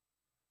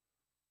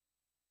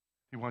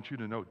 He wants you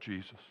to know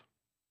Jesus.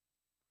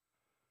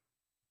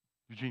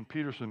 Eugene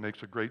Peterson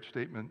makes a great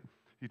statement.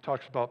 He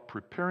talks about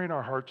preparing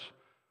our hearts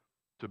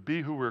to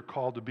be who we're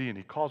called to be, and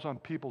he calls on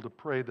people to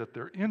pray that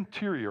their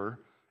interior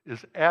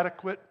is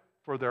adequate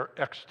for their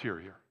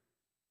exterior.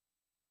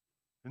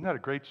 Isn't that a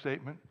great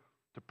statement?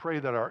 To pray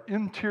that our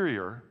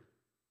interior,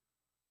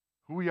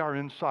 who we are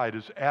inside,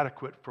 is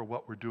adequate for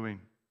what we're doing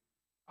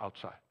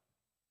outside.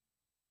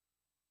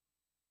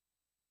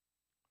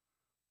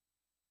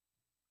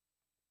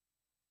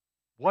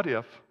 What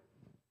if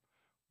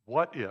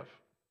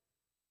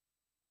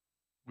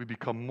we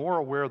become more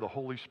aware of the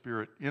Holy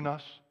Spirit in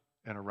us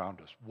and around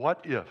us?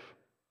 What if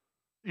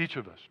each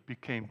of us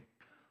became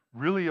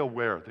really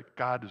aware that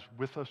God is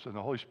with us and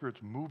the Holy Spirit's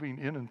moving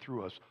in and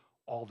through us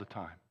all the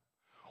time?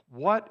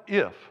 What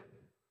if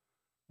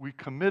we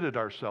committed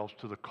ourselves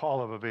to the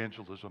call of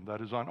evangelism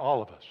that is on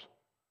all of us?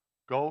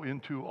 Go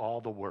into all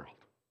the world,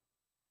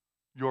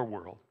 your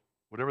world,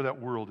 whatever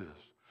that world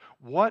is.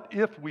 What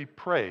if we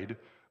prayed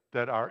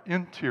that our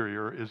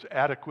interior is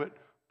adequate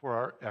for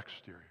our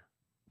exterior?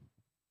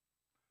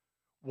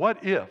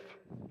 What if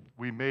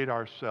we made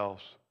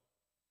ourselves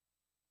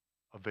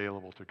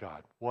available to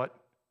God? What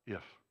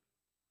if?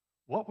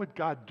 What would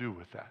God do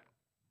with that?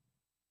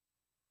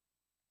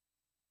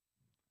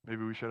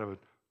 Maybe we should have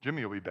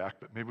Jimmy will be back,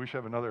 but maybe we should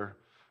have another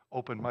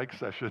open mic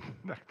session.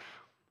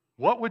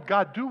 What would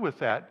God do with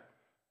that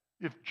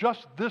if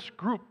just this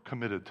group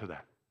committed to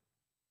that?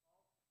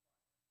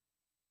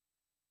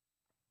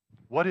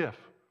 What if?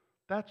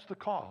 That's the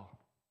call.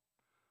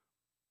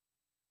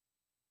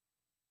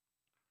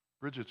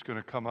 Bridget's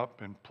going to come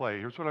up and play.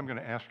 Here's what I'm going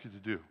to ask you to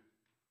do.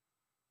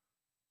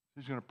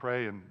 She's going to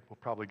pray, and we'll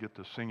probably get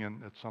to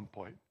singing at some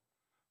point.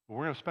 But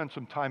we're going to spend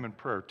some time in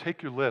prayer.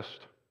 Take your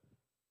list.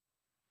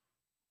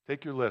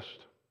 Take your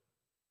list.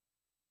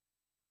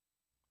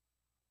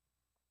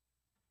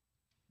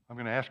 I'm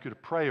going to ask you to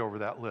pray over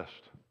that list.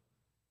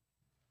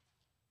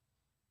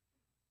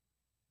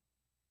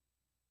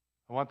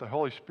 I want the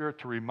Holy Spirit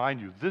to remind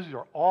you, these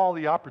are all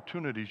the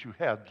opportunities you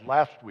had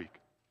last week.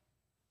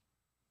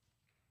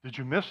 Did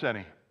you miss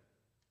any?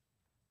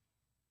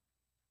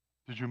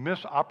 Did you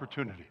miss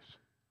opportunities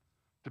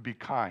to be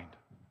kind?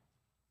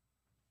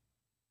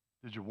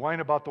 Did you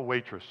whine about the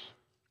waitress,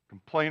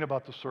 complain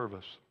about the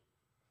service,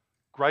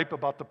 gripe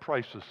about the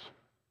prices?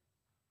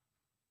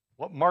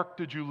 What mark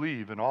did you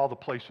leave in all the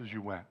places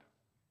you went?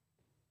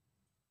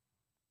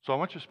 So I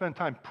want you to spend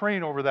time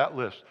praying over that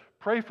list.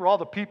 Pray for all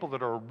the people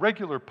that are a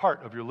regular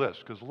part of your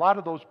list, because a lot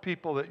of those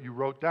people that you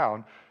wrote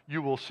down,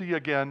 you will see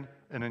again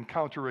and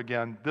encounter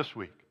again this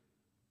week.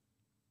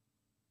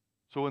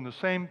 So in the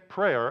same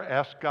prayer,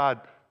 ask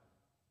God,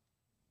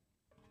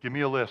 give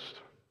me a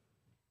list.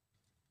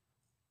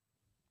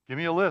 Give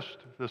me a list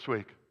this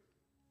week.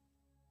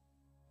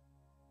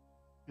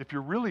 If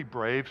you're really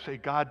brave, say,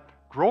 God,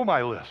 grow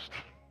my list.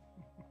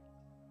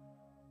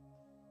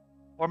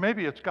 Or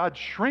maybe it's, God,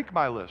 shrink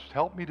my list.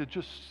 Help me to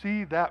just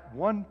see that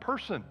one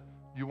person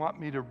you want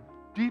me to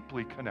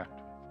deeply connect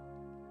with.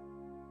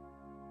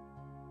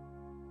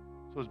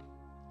 So as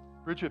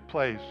Bridget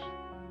plays,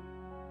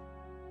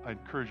 I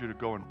encourage you to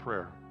go in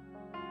prayer.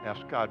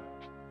 Ask God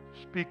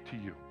to speak to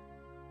you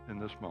in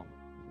this moment.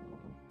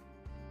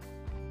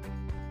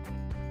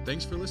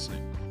 Thanks for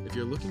listening. If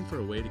you're looking for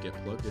a way to get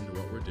plugged into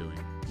what we're doing,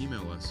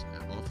 email us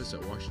at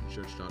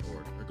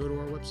office@washingtonchurch.org or go to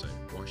our website,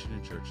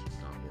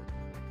 washingtonchurch.org.